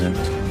recusant.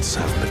 Let's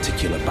have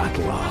particular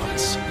battle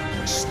arts,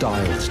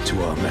 styled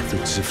to our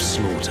methods of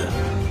slaughter.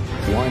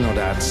 Why not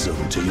add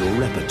some to your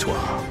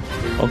repertoire?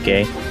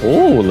 Okay.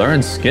 Oh,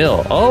 learn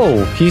skill.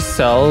 Oh, he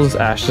sells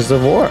Ashes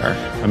of War.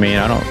 I mean,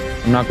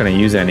 I'm not going to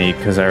use any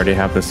because I already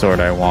have the sword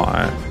I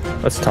want.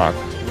 Let's talk.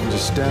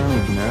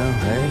 Understand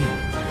now,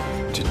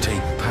 eh? To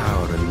take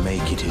power and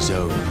make it his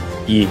own.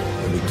 Yeah.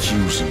 The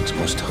recusant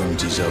must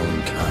hunt his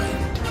own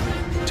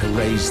kind. To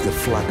raise the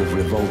flag of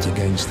revolt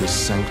against this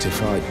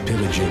sanctified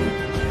pillaging,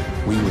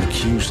 we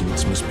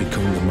recusants must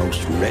become the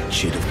most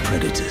wretched of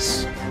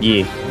predators.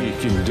 Yeah. All you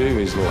can do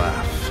is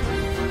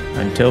laugh.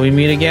 Until we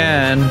meet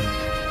again.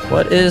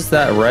 What is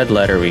that red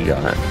letter we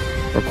got?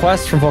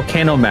 Request from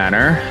Volcano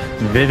Manor.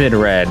 Vivid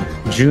red.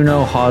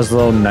 Juno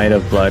Hoslow, Knight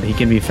of Blood. He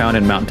can be found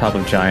in Mountaintop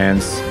of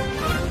Giants.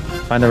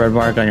 Find the red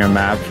mark on your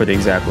map for the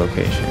exact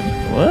location.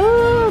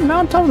 What?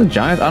 Mountaintop of the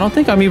Giants? I don't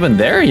think I'm even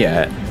there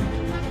yet.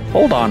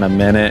 Hold on a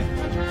minute.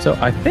 So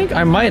I think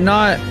I might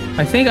not...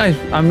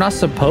 I'm not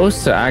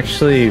supposed to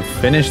actually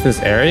finish this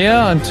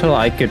area until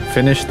I could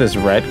finish this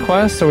red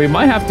quest. So we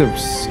might have to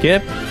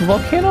skip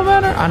Volcano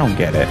Manor? I don't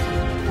get it.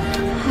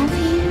 Have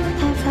you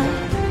ever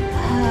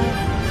heard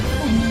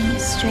any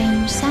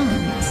strange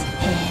sounds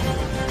here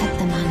at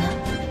the manor?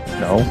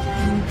 No.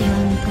 And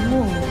beyond the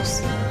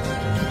walls?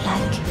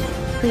 Like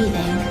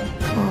breathing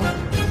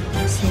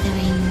or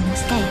slithering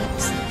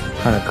scales?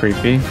 Kind of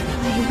creepy.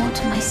 Why,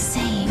 what am I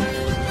saying?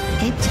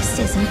 It just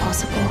isn't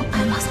possible.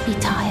 I must be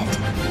tired.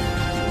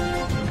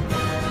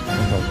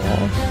 The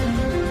walls.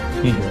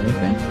 Can you hear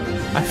anything?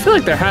 I feel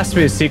like there has to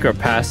be a secret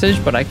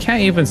passage, but I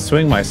can't even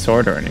swing my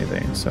sword or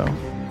anything, so...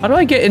 How do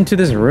I get into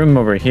this room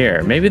over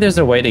here? Maybe there's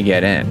a way to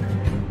get in.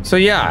 So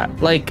yeah,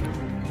 like,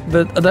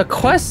 the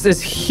quest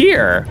is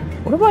here.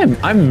 What am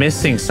I'm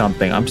missing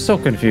something. I'm so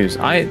confused.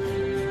 I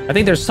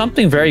think there's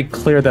something very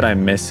clear that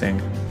I'm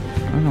missing.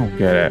 I don't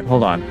get it.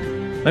 Hold on.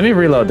 Let me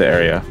reload the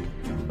area.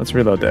 Let's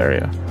reload the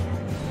area.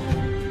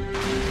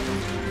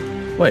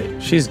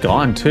 Wait, she's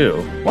gone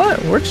too. What?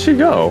 Where'd she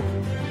go?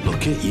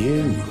 Look at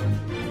you.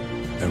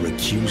 A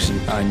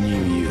recusant. I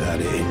knew you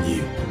had it in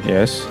you.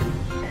 Yes.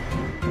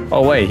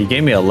 Oh wait, he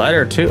gave me a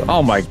letter too?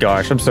 Oh my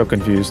gosh, I'm so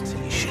confused.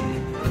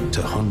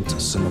 To hunt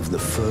some of the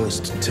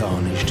first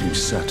tarnished who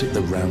sat at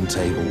the round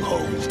table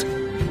hold.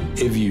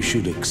 If you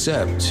should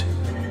accept,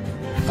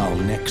 I'll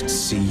next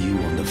see you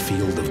on the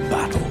field of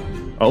battle.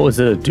 Oh, is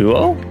it a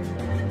duo?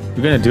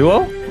 You're gonna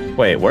duo?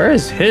 Wait, where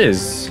is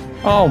his?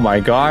 Oh my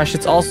gosh,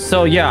 it's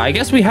also, yeah, I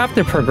guess we have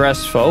to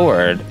progress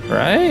forward,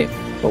 right?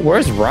 But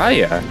where's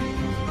Raya?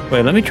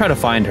 Wait, let me try to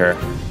find her.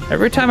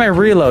 Every time I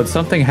reload,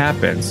 something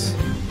happens.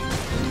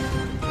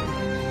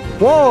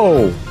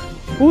 Whoa!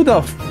 Who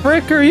the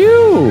frick are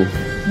you?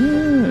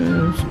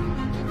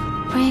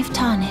 Brave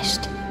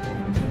Tarnished,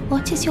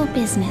 what is your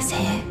business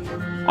here?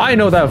 I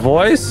know that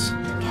voice.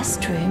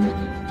 Guest room.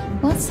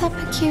 What's that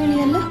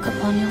peculiar look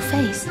upon your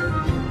face?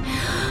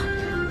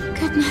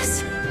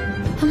 Goodness,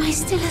 am I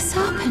still a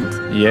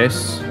serpent?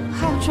 Yes.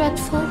 How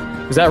dreadful.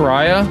 Is that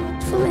Raya?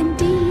 Dreadful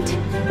indeed.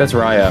 That's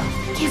Raya.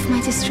 Forgive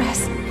my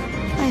distress.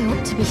 I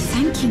ought to be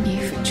thanking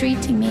you for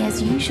treating me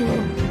as usual.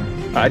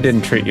 I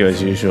didn't treat you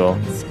as usual.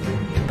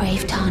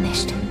 Brave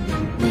Tarnished,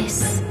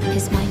 this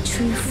is my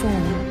true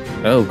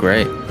form. Oh,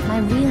 great. My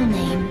real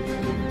name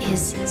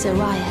is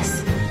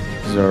Zarias.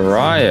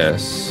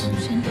 Zarias.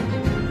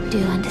 Do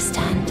you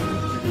understand?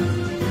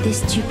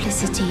 This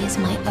duplicity is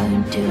my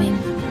own doing.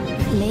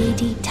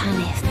 Lady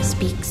Tanith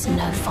speaks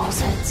no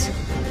falsehoods.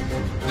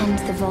 And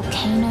the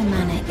Volcano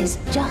Manor is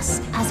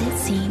just as it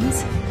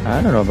seems.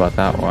 I don't know about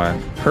that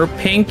one. Her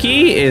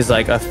pinky is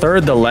like a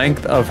third the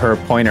length of her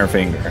pointer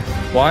finger.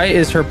 Why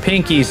is her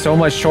pinky so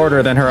much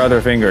shorter than her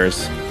other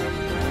fingers?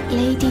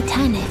 Lady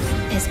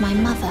Tanith is my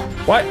mother.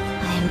 What?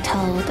 I am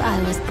told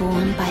I was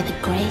born by the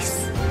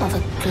grace of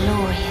a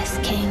glorious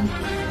king.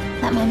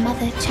 That my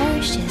mother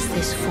cherishes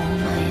this form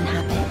I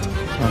inhabit.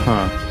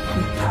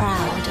 I'm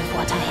proud of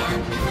what I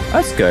am.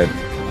 That's good.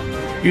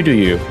 You do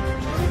you.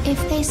 If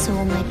they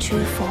saw my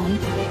true form,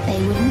 they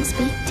wouldn't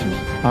speak to me.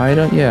 I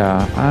don't,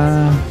 yeah.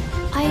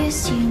 I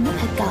assume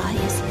a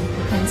guise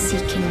when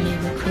seeking new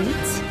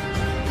recruits.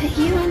 But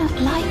you are not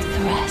like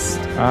the rest.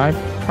 I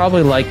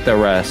probably like the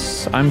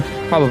rest. I'm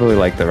probably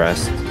like the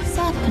rest.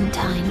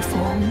 Serpentine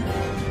form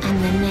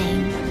and the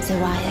name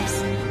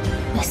Zarias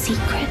were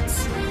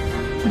secrets,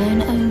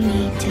 known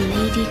only to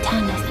Lady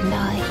Tanith and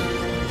I.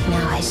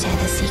 Now I share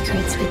the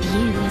secrets with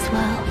you as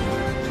well.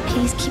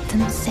 Please keep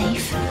them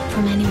safe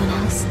from anyone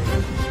else.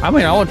 I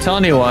mean, I won't tell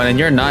anyone, and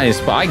you're nice,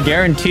 but I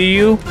guarantee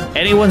you,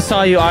 anyone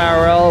saw you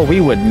IRL,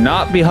 we would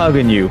not be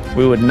hugging you.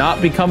 We would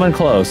not be coming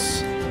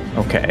close.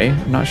 Okay,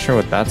 I'm not sure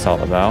what that's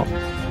all about.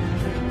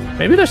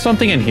 Maybe there's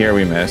something in here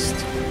we missed.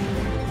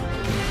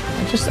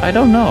 I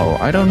don't know.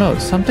 I don't know.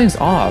 Something's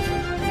off.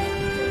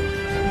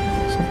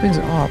 Something's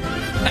off.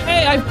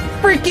 Hey, I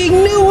freaking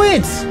knew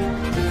it!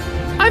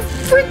 I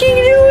freaking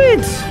knew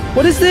it!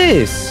 What is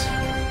this?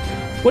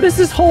 What is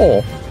this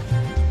hole?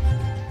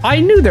 I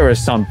knew there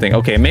was something.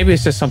 Okay, maybe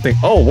it's just something.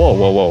 Oh, whoa,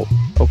 whoa, whoa.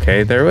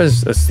 Okay, there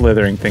was a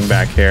slithering thing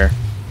back here.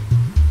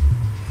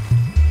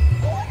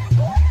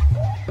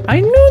 I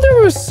knew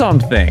there was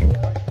something.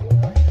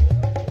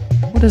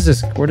 What is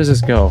this? Where does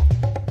this go?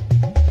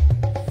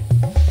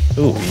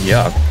 Ooh,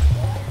 yuck.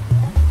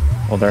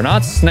 Well, they're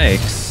not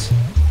snakes.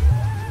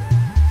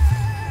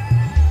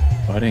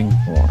 Budding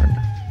horn.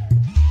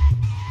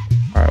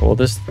 All right, well,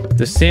 this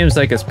seems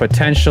like it's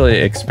potentially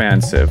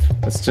expansive.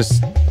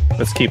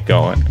 Let's keep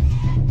going.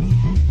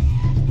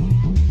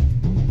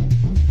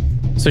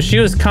 So she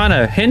was kind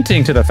of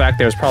hinting to the fact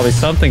there was probably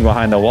something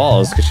behind the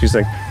walls, because she's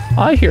like,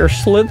 I hear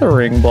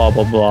slithering, blah,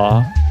 blah,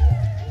 blah.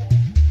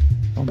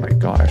 Oh my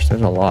gosh,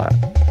 there's a lot.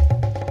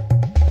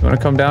 You want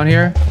to come down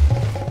here?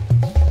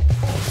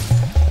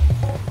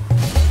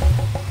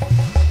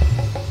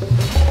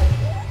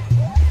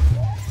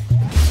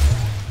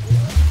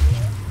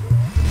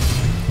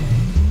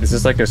 Is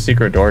this like a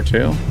secret door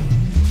too?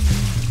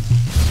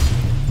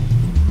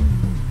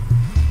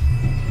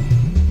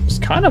 There's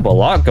kind of a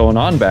lot going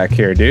on back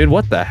here, dude.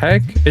 What the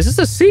heck? Is this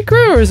a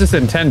secret or is this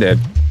intended?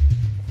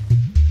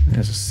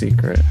 There's a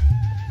secret.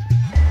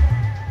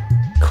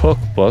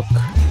 Cookbook.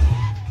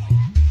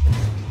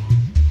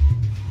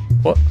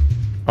 What?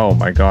 Oh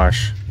my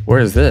gosh. Where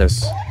is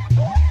this?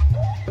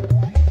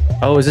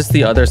 Oh, is this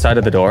the other side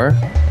of the door?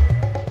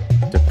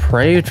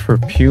 Depraved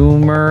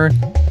perfumer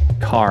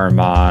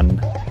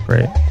Carmon.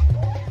 Great.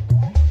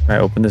 Can I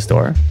open this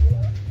door?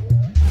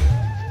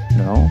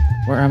 No?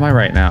 Where am I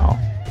right now?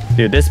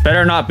 Dude, this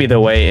better not be the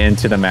way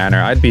into the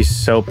manor. I'd be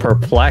so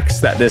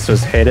perplexed that this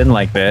was hidden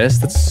like this.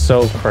 That's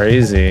so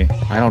crazy.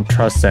 I don't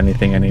trust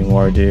anything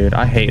anymore, dude.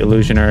 I hate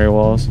illusionary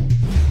walls.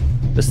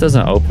 This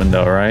doesn't open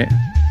though, right?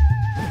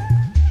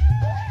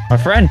 My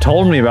friend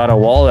told me about a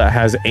wall that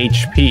has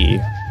HP.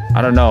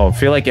 I don't know. I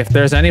feel like if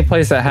there's any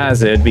place that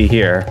has it, it'd be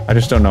here. I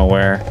just don't know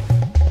where.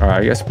 All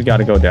right, I guess we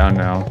gotta go down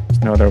now.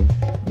 There's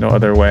no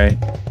other way.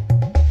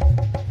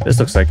 This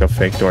looks like a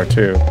fake door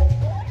too.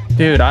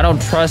 Dude, I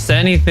don't trust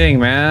anything,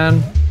 man.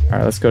 All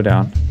right, let's go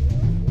down.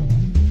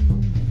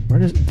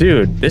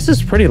 Dude, this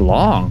is pretty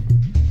long.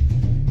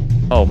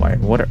 Oh my,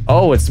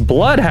 oh, it's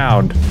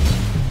Bloodhound.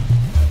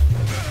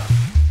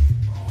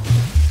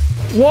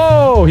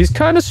 Whoa, he's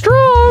kind of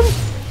strong.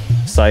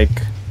 Psych,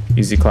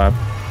 easy clap.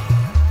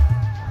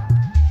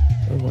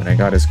 Oh, and I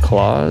got his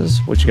claws.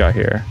 What you got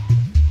here?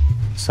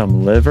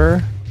 Some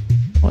liver.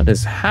 What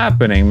is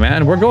happening,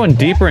 man? We're going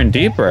deeper and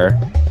deeper.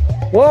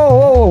 Whoa,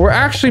 whoa, whoa, we're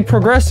actually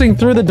progressing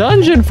through the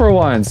dungeon for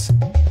once.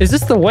 Is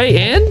this the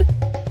way in?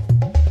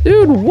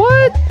 Dude,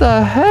 what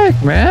the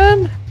heck,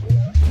 man?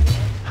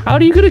 How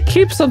are you gonna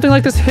keep something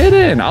like this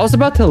hidden? I was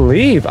about to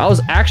leave. I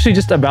was actually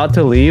just about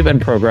to leave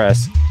and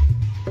progress.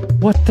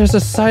 What, there's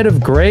a site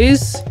of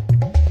grace?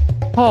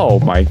 Oh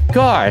my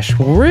gosh,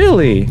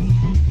 really?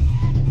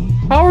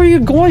 How are you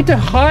going to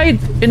hide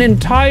an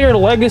entire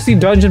legacy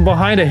dungeon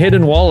behind a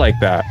hidden wall like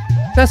that?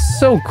 That's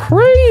so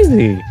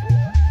crazy.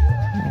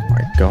 Oh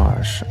my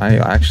gosh. I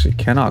actually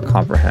cannot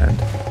comprehend.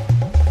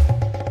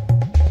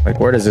 Like,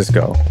 where does this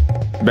go?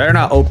 Better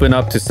not open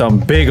up to some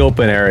big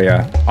open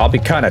area. I'll be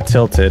kind of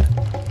tilted.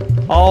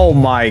 Oh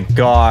my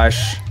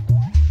gosh.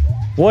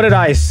 What did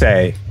I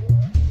say?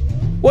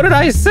 What did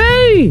I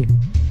say?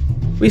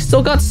 We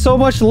still got so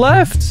much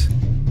left.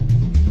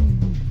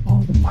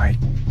 Oh my.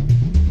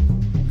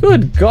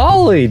 Good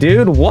golly,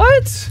 dude.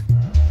 What?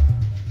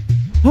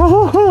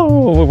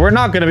 Oh, we're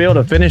not going to be able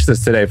to finish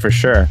this today for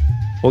sure.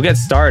 We'll get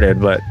started,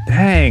 but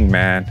dang,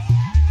 man.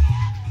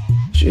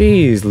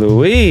 Jeez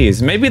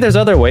Louise. Maybe there's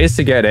other ways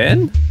to get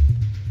in?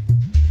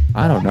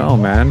 I don't know,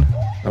 man.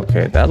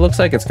 Okay, that looks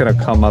like it's going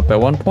to come up at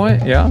one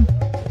point. Yeah?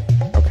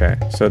 Okay,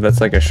 so that's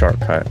like a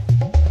shortcut.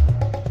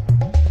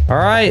 All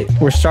right,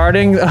 we're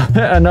starting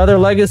another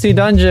legacy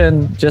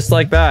dungeon just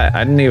like that.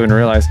 I didn't even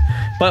realize.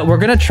 But we're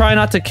going to try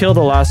not to kill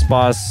the last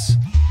boss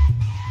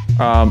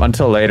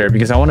until later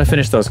because I want to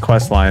finish those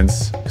quest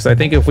lines. Because I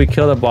think if we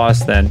kill the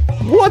boss then...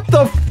 What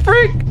the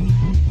frick?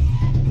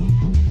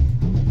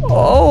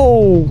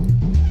 Oh.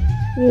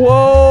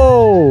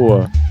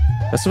 Whoa.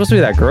 That's supposed to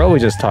be that girl we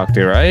just talked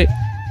to, right?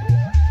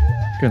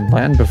 You can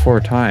land before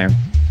time.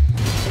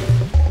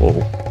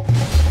 Whoa.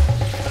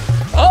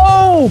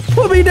 Oh,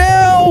 put me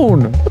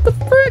down! What the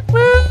frick,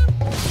 man?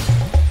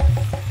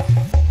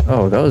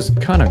 Oh, that was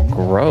kind of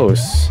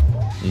gross.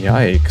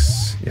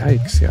 Yikes.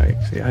 Yikes,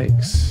 yikes,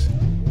 yikes.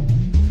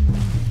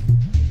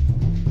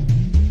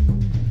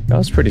 That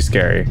was pretty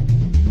scary.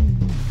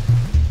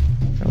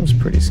 That was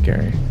pretty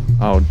scary.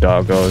 Oh,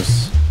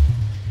 doggos.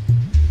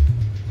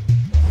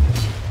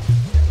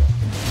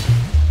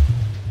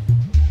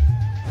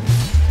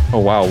 Oh,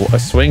 wow. A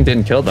swing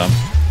didn't kill them.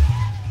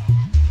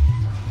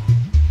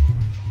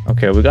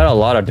 Okay, we got a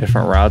lot of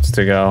different routes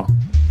to go.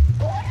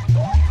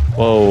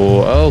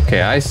 Whoa,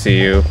 okay, I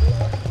see you.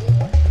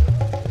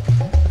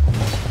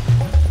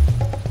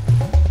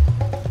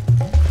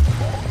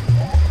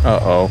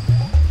 Uh-oh.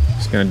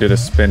 Just gonna do the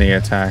spinning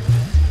attack.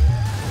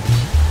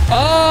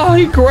 Oh,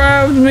 he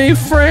grabbed me,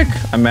 frick!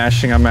 I'm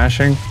mashing, I'm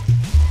mashing.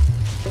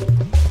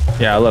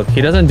 Yeah, look,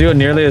 he doesn't do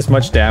nearly as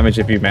much damage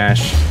if you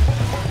mash.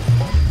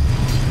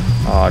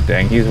 Oh,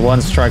 dang, he's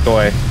one strike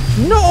away.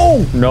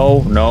 No!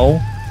 No, no.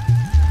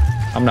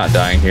 I'm not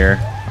dying here.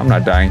 I'm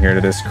not dying here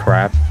to this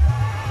crap.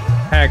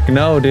 Heck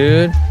no,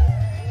 dude.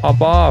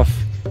 Hop off.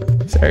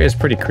 This area is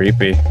pretty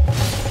creepy.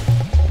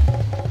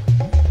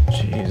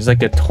 Jeez, it's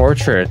like a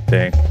torture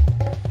thing.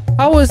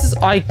 How is this?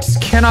 I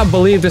just cannot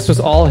believe this was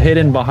all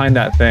hidden behind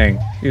that thing.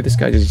 Dude, this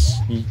guy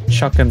just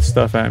chucking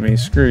stuff at me.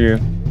 Screw you.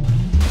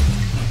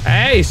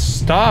 Hey,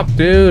 stop,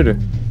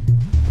 dude.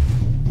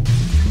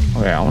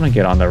 Okay, I want to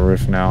get on the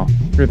roof now.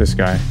 Screw this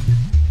guy.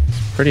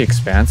 It's pretty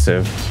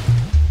expansive.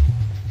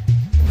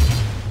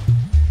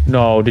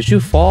 No, did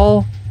you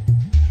fall?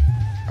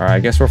 Alright, I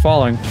guess we're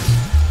falling.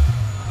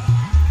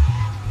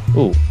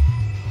 Ooh.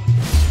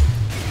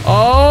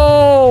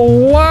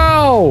 Oh,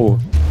 wow!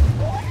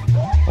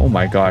 Oh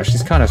my gosh,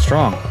 he's kind of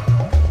strong.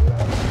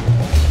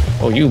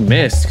 Oh, you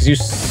missed, because you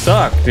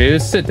suck,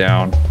 dude. Sit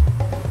down.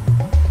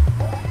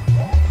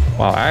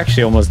 Wow, I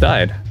actually almost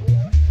died.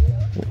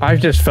 I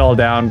just fell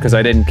down because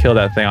I didn't kill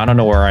that thing. I don't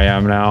know where I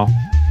am now.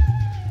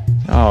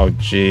 Oh,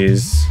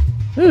 jeez.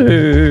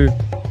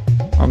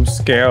 I'm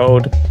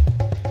scared.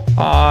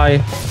 Hi.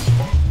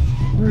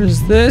 Where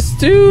is this?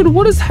 Dude,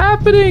 what is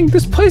happening?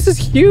 This place is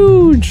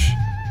huge.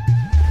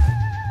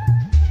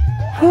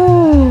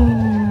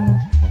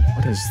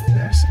 What is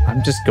this?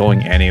 I'm just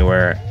going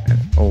anywhere. And,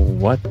 oh,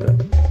 what the?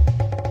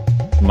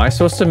 Am I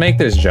supposed to make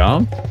this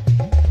jump?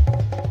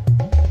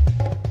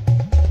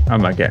 I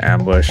might get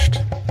ambushed.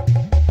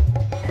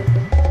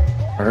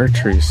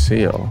 Archery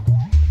seal.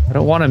 I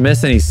don't want to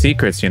miss any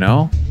secrets, you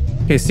know?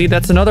 Okay, see,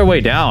 that's another way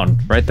down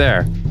right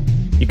there.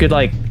 You could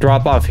like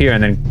drop off here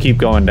and then keep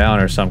going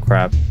down or some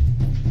crap.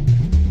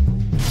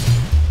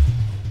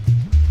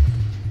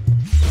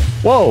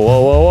 Whoa,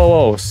 whoa, whoa, whoa,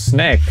 whoa,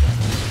 snake.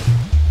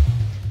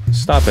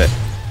 Stop it.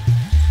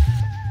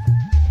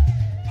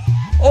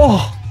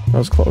 Oh, that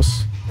was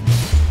close.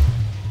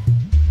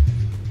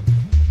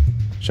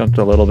 Jumped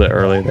a little bit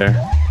early there.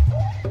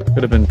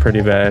 Could have been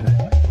pretty bad.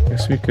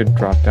 Guess we could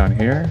drop down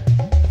here.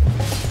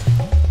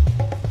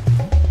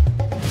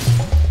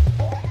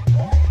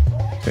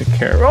 Take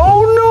care.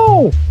 Oh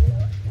no!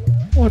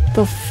 What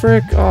the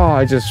frick? Oh,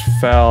 I just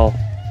fell.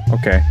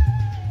 Okay.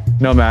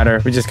 No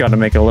matter. We just got to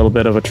make a little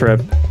bit of a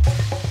trip.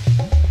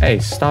 Hey,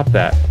 stop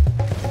that.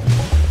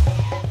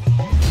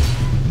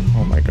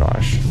 Oh my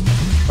gosh.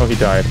 Oh, he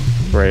died.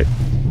 Great.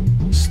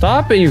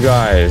 Stop it, you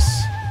guys.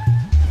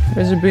 You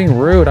guys are being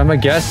rude. I'm a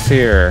guest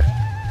here.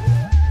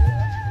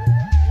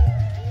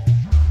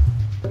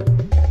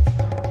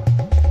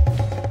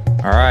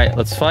 Alright,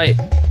 let's fight.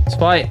 Let's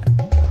fight.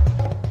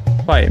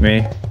 Fight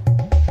me.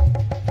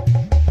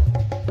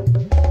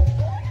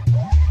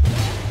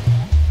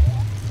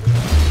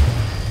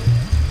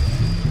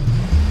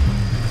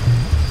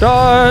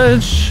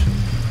 Dodge!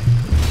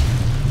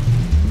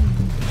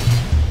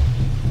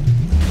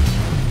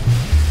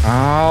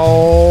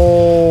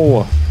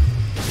 Ow!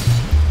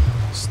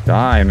 Just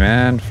die,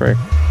 man. Frick.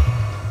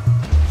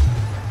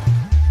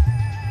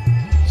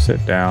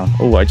 Sit down.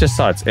 Oh, I just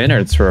saw its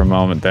innards for a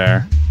moment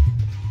there.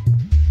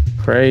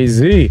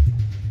 Crazy.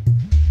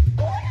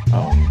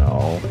 Oh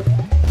no.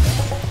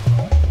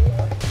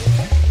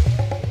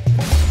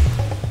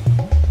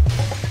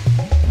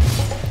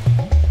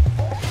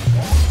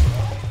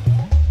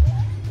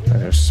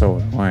 They're so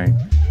annoying.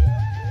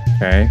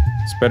 Okay,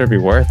 this better be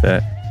worth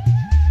it.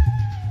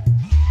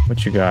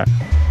 What you got?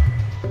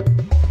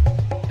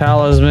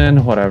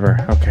 Talisman,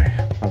 whatever. Okay,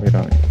 probably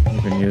don't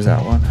even use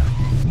that one.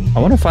 I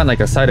want to find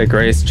like a site of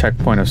grace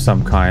checkpoint of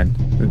some kind.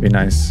 It'd be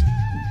nice.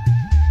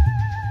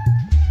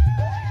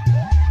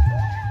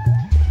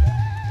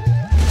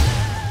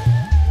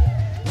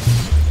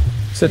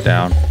 Sit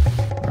down.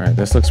 All right,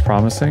 this looks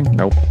promising.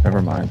 Nope,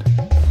 never mind.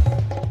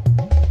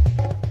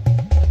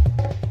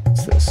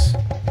 What's this?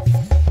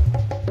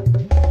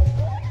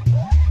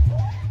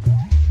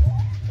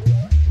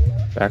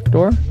 Back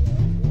door?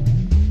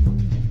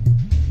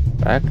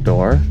 Back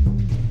door?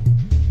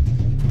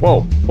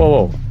 Whoa, whoa,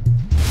 whoa.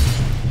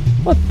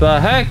 What the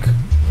heck?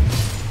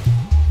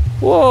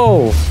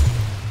 Whoa!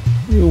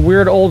 You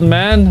weird old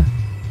man.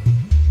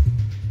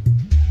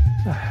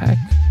 What the heck?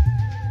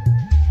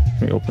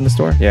 Can we open this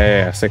door?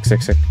 Yeah. Sick.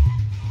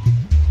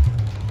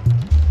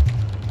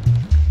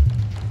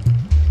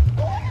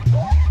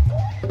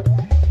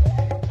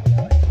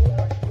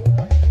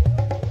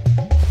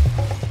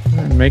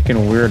 They're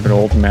making weird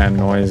old man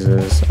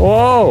noises.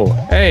 Whoa!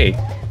 Hey!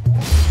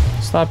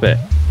 Stop it.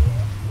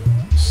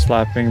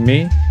 Slapping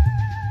me?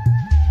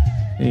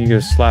 You go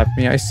slap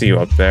me. I see you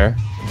up there.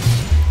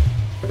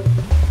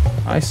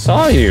 I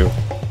saw you.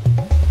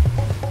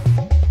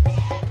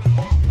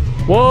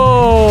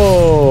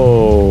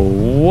 Whoa!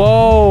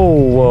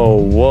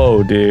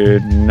 Whoa,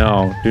 dude.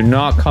 No, do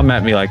not come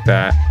at me like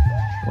that.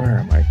 Where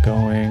am I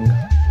going?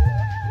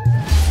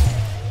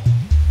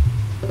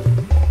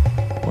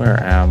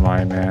 Where am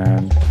I,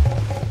 man?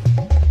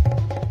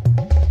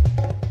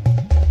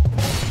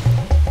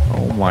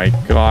 Oh my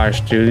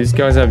gosh, dude. These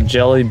guys have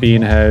jelly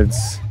bean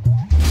heads.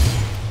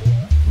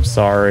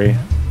 Sorry.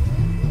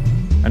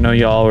 I know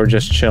y'all were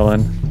just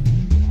chilling.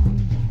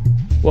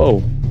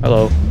 Whoa.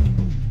 Hello.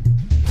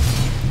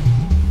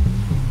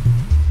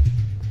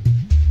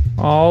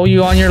 Oh,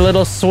 you on your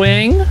little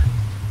swing?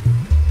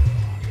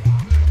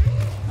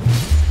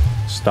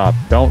 Stop.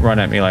 Don't run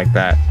at me like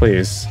that,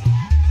 please.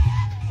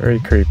 Very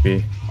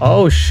creepy.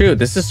 Oh, shoot.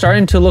 This is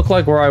starting to look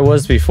like where I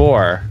was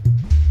before.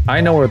 I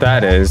know where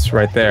that is,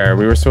 right there.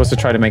 We were supposed to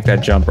try to make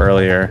that jump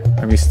earlier,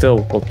 and we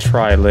still will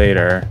try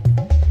later.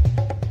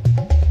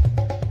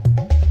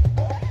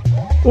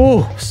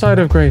 Ooh, side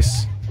of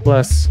grace.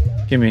 Bless.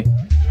 Gimme.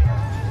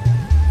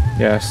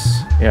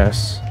 Yes.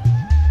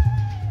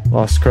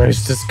 Lost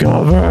grace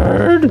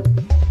discovered.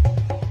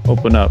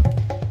 Open up.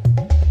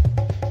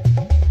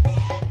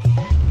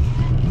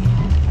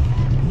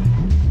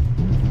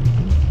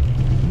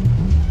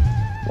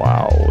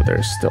 Wow,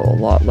 there's still a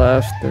lot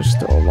left.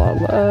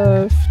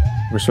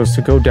 We're supposed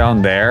to go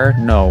down there?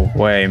 No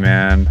way,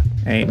 man.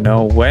 Ain't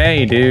no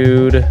way,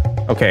 dude.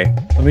 Okay,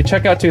 let me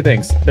check out two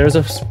things. There's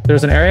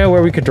an area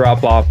where we could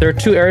drop off. There are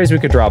two areas we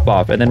could drop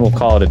off, and then we'll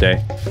call it a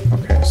day.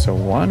 Okay, so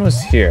one was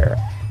here.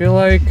 I feel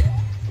like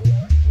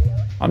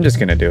I'm just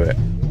gonna do it.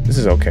 This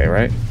is okay,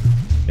 right?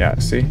 Yeah,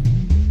 see?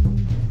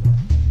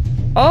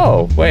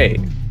 Oh,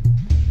 wait.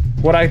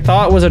 What I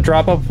thought was a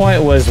drop-off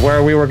point was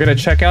where we were gonna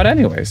check out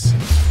anyways.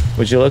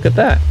 Would you look at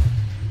that?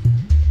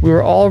 We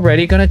were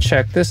already gonna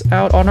check this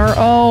out on our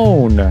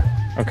own.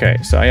 Okay,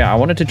 so yeah, I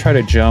wanted to try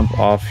to jump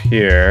off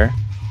here.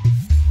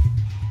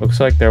 Looks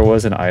like there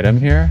was an item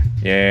here.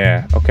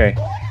 Yeah, okay.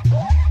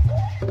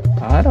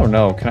 I don't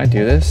know. Can I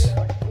do this?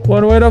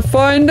 One way to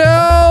find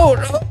out!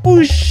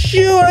 Oh,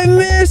 shoot, I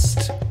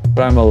missed!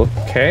 But I'm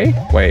okay?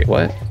 Wait,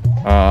 what?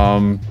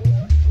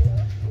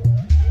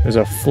 There's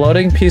a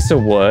floating piece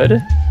of wood.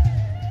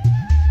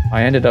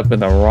 I ended up in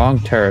the wrong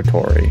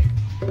territory.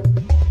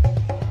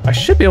 I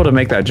should be able to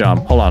make that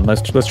jump. Hold on,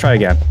 let's try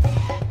again.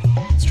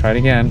 Let's try it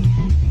again.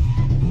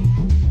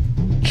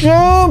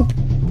 Jump!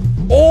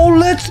 Oh,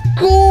 let's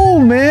go,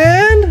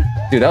 man!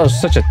 Dude, that was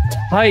such a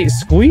tight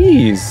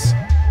squeeze.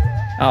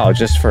 Oh,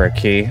 just for a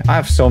key. I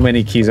have so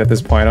many keys at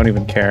this point, I don't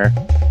even care.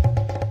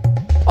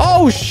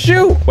 Oh,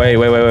 shoot! Wait.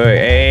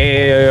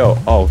 Hey,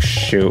 oh,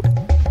 shoot.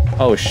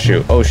 Oh,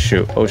 shoot.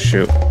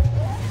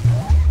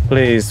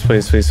 Please.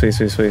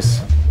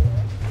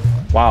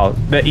 Wow,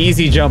 the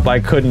easy jump I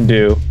couldn't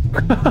do.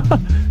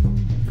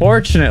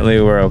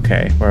 Fortunately, we're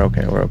okay.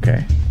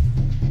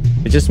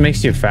 It just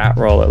makes you fat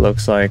roll, it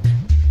looks like.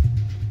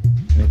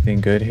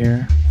 Anything good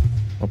here?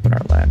 Open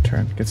our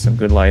lantern. Get some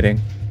good lighting.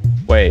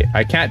 Wait,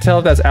 I can't tell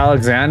if that's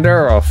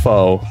Alexander or a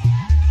foe.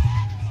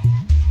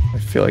 I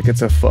feel like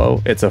it's a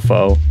foe. It's a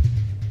foe.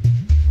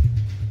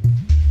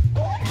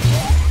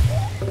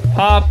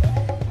 Hop!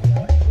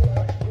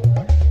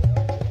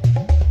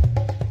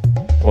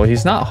 Well,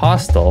 he's not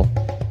hostile.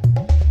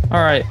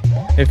 Alright,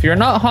 if you're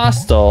not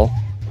hostile...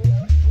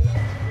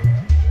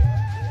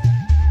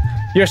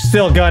 You're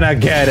still gonna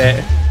get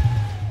it.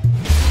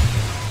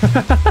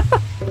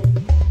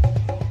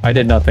 I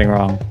did nothing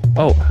wrong.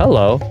 Oh,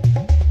 hello.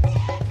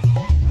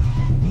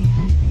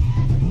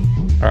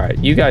 All right,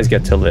 you guys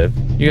get to live.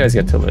 You guys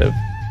get to live.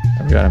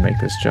 I'm gonna make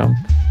this jump.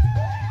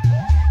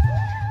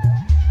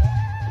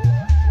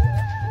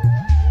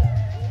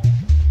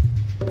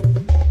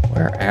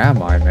 Where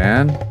am I,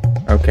 man?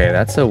 Okay,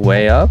 that's a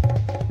way up.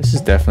 This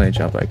is definitely a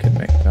jump I can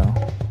make, though.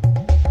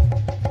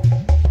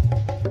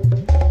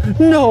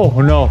 No,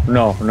 no,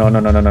 no, no, no,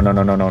 no, no, no, no,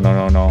 no, no, no,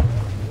 no, no.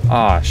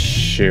 Ah,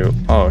 shoot.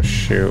 Oh,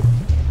 shoot.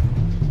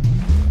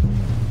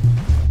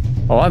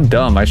 Oh, I'm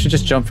dumb. I should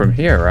just jump from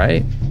here,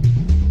 right?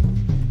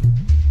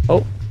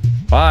 Oh,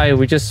 bye.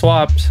 We just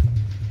swapped.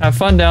 Have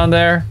fun down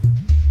there.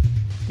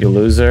 You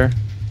loser.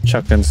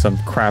 Chucking some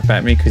crap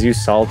at me because you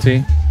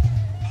salty.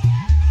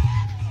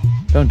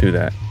 Don't do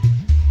that.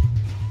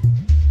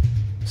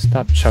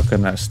 Stop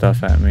chucking that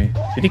stuff at me.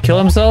 Did he kill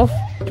himself?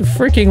 You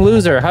freaking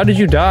loser. How did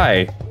you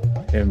die?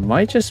 It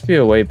might just be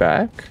a way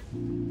back.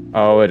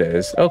 Oh, it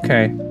is.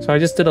 Okay. So I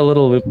just did a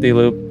little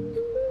loop-de-loop.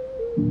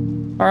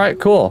 All right,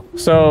 cool.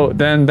 So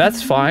then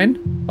that's fine.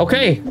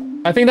 Okay.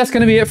 I think that's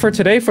going to be it for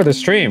today for the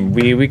stream.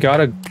 We got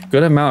a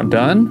good amount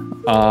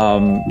done.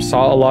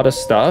 Saw a lot of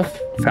stuff.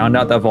 Found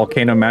out that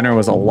Volcano Manor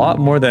was a lot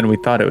more than we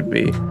thought it would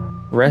be.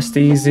 Rest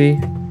easy.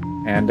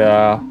 And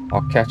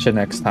I'll catch you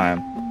next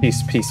time.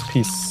 Peace, peace,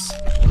 peace.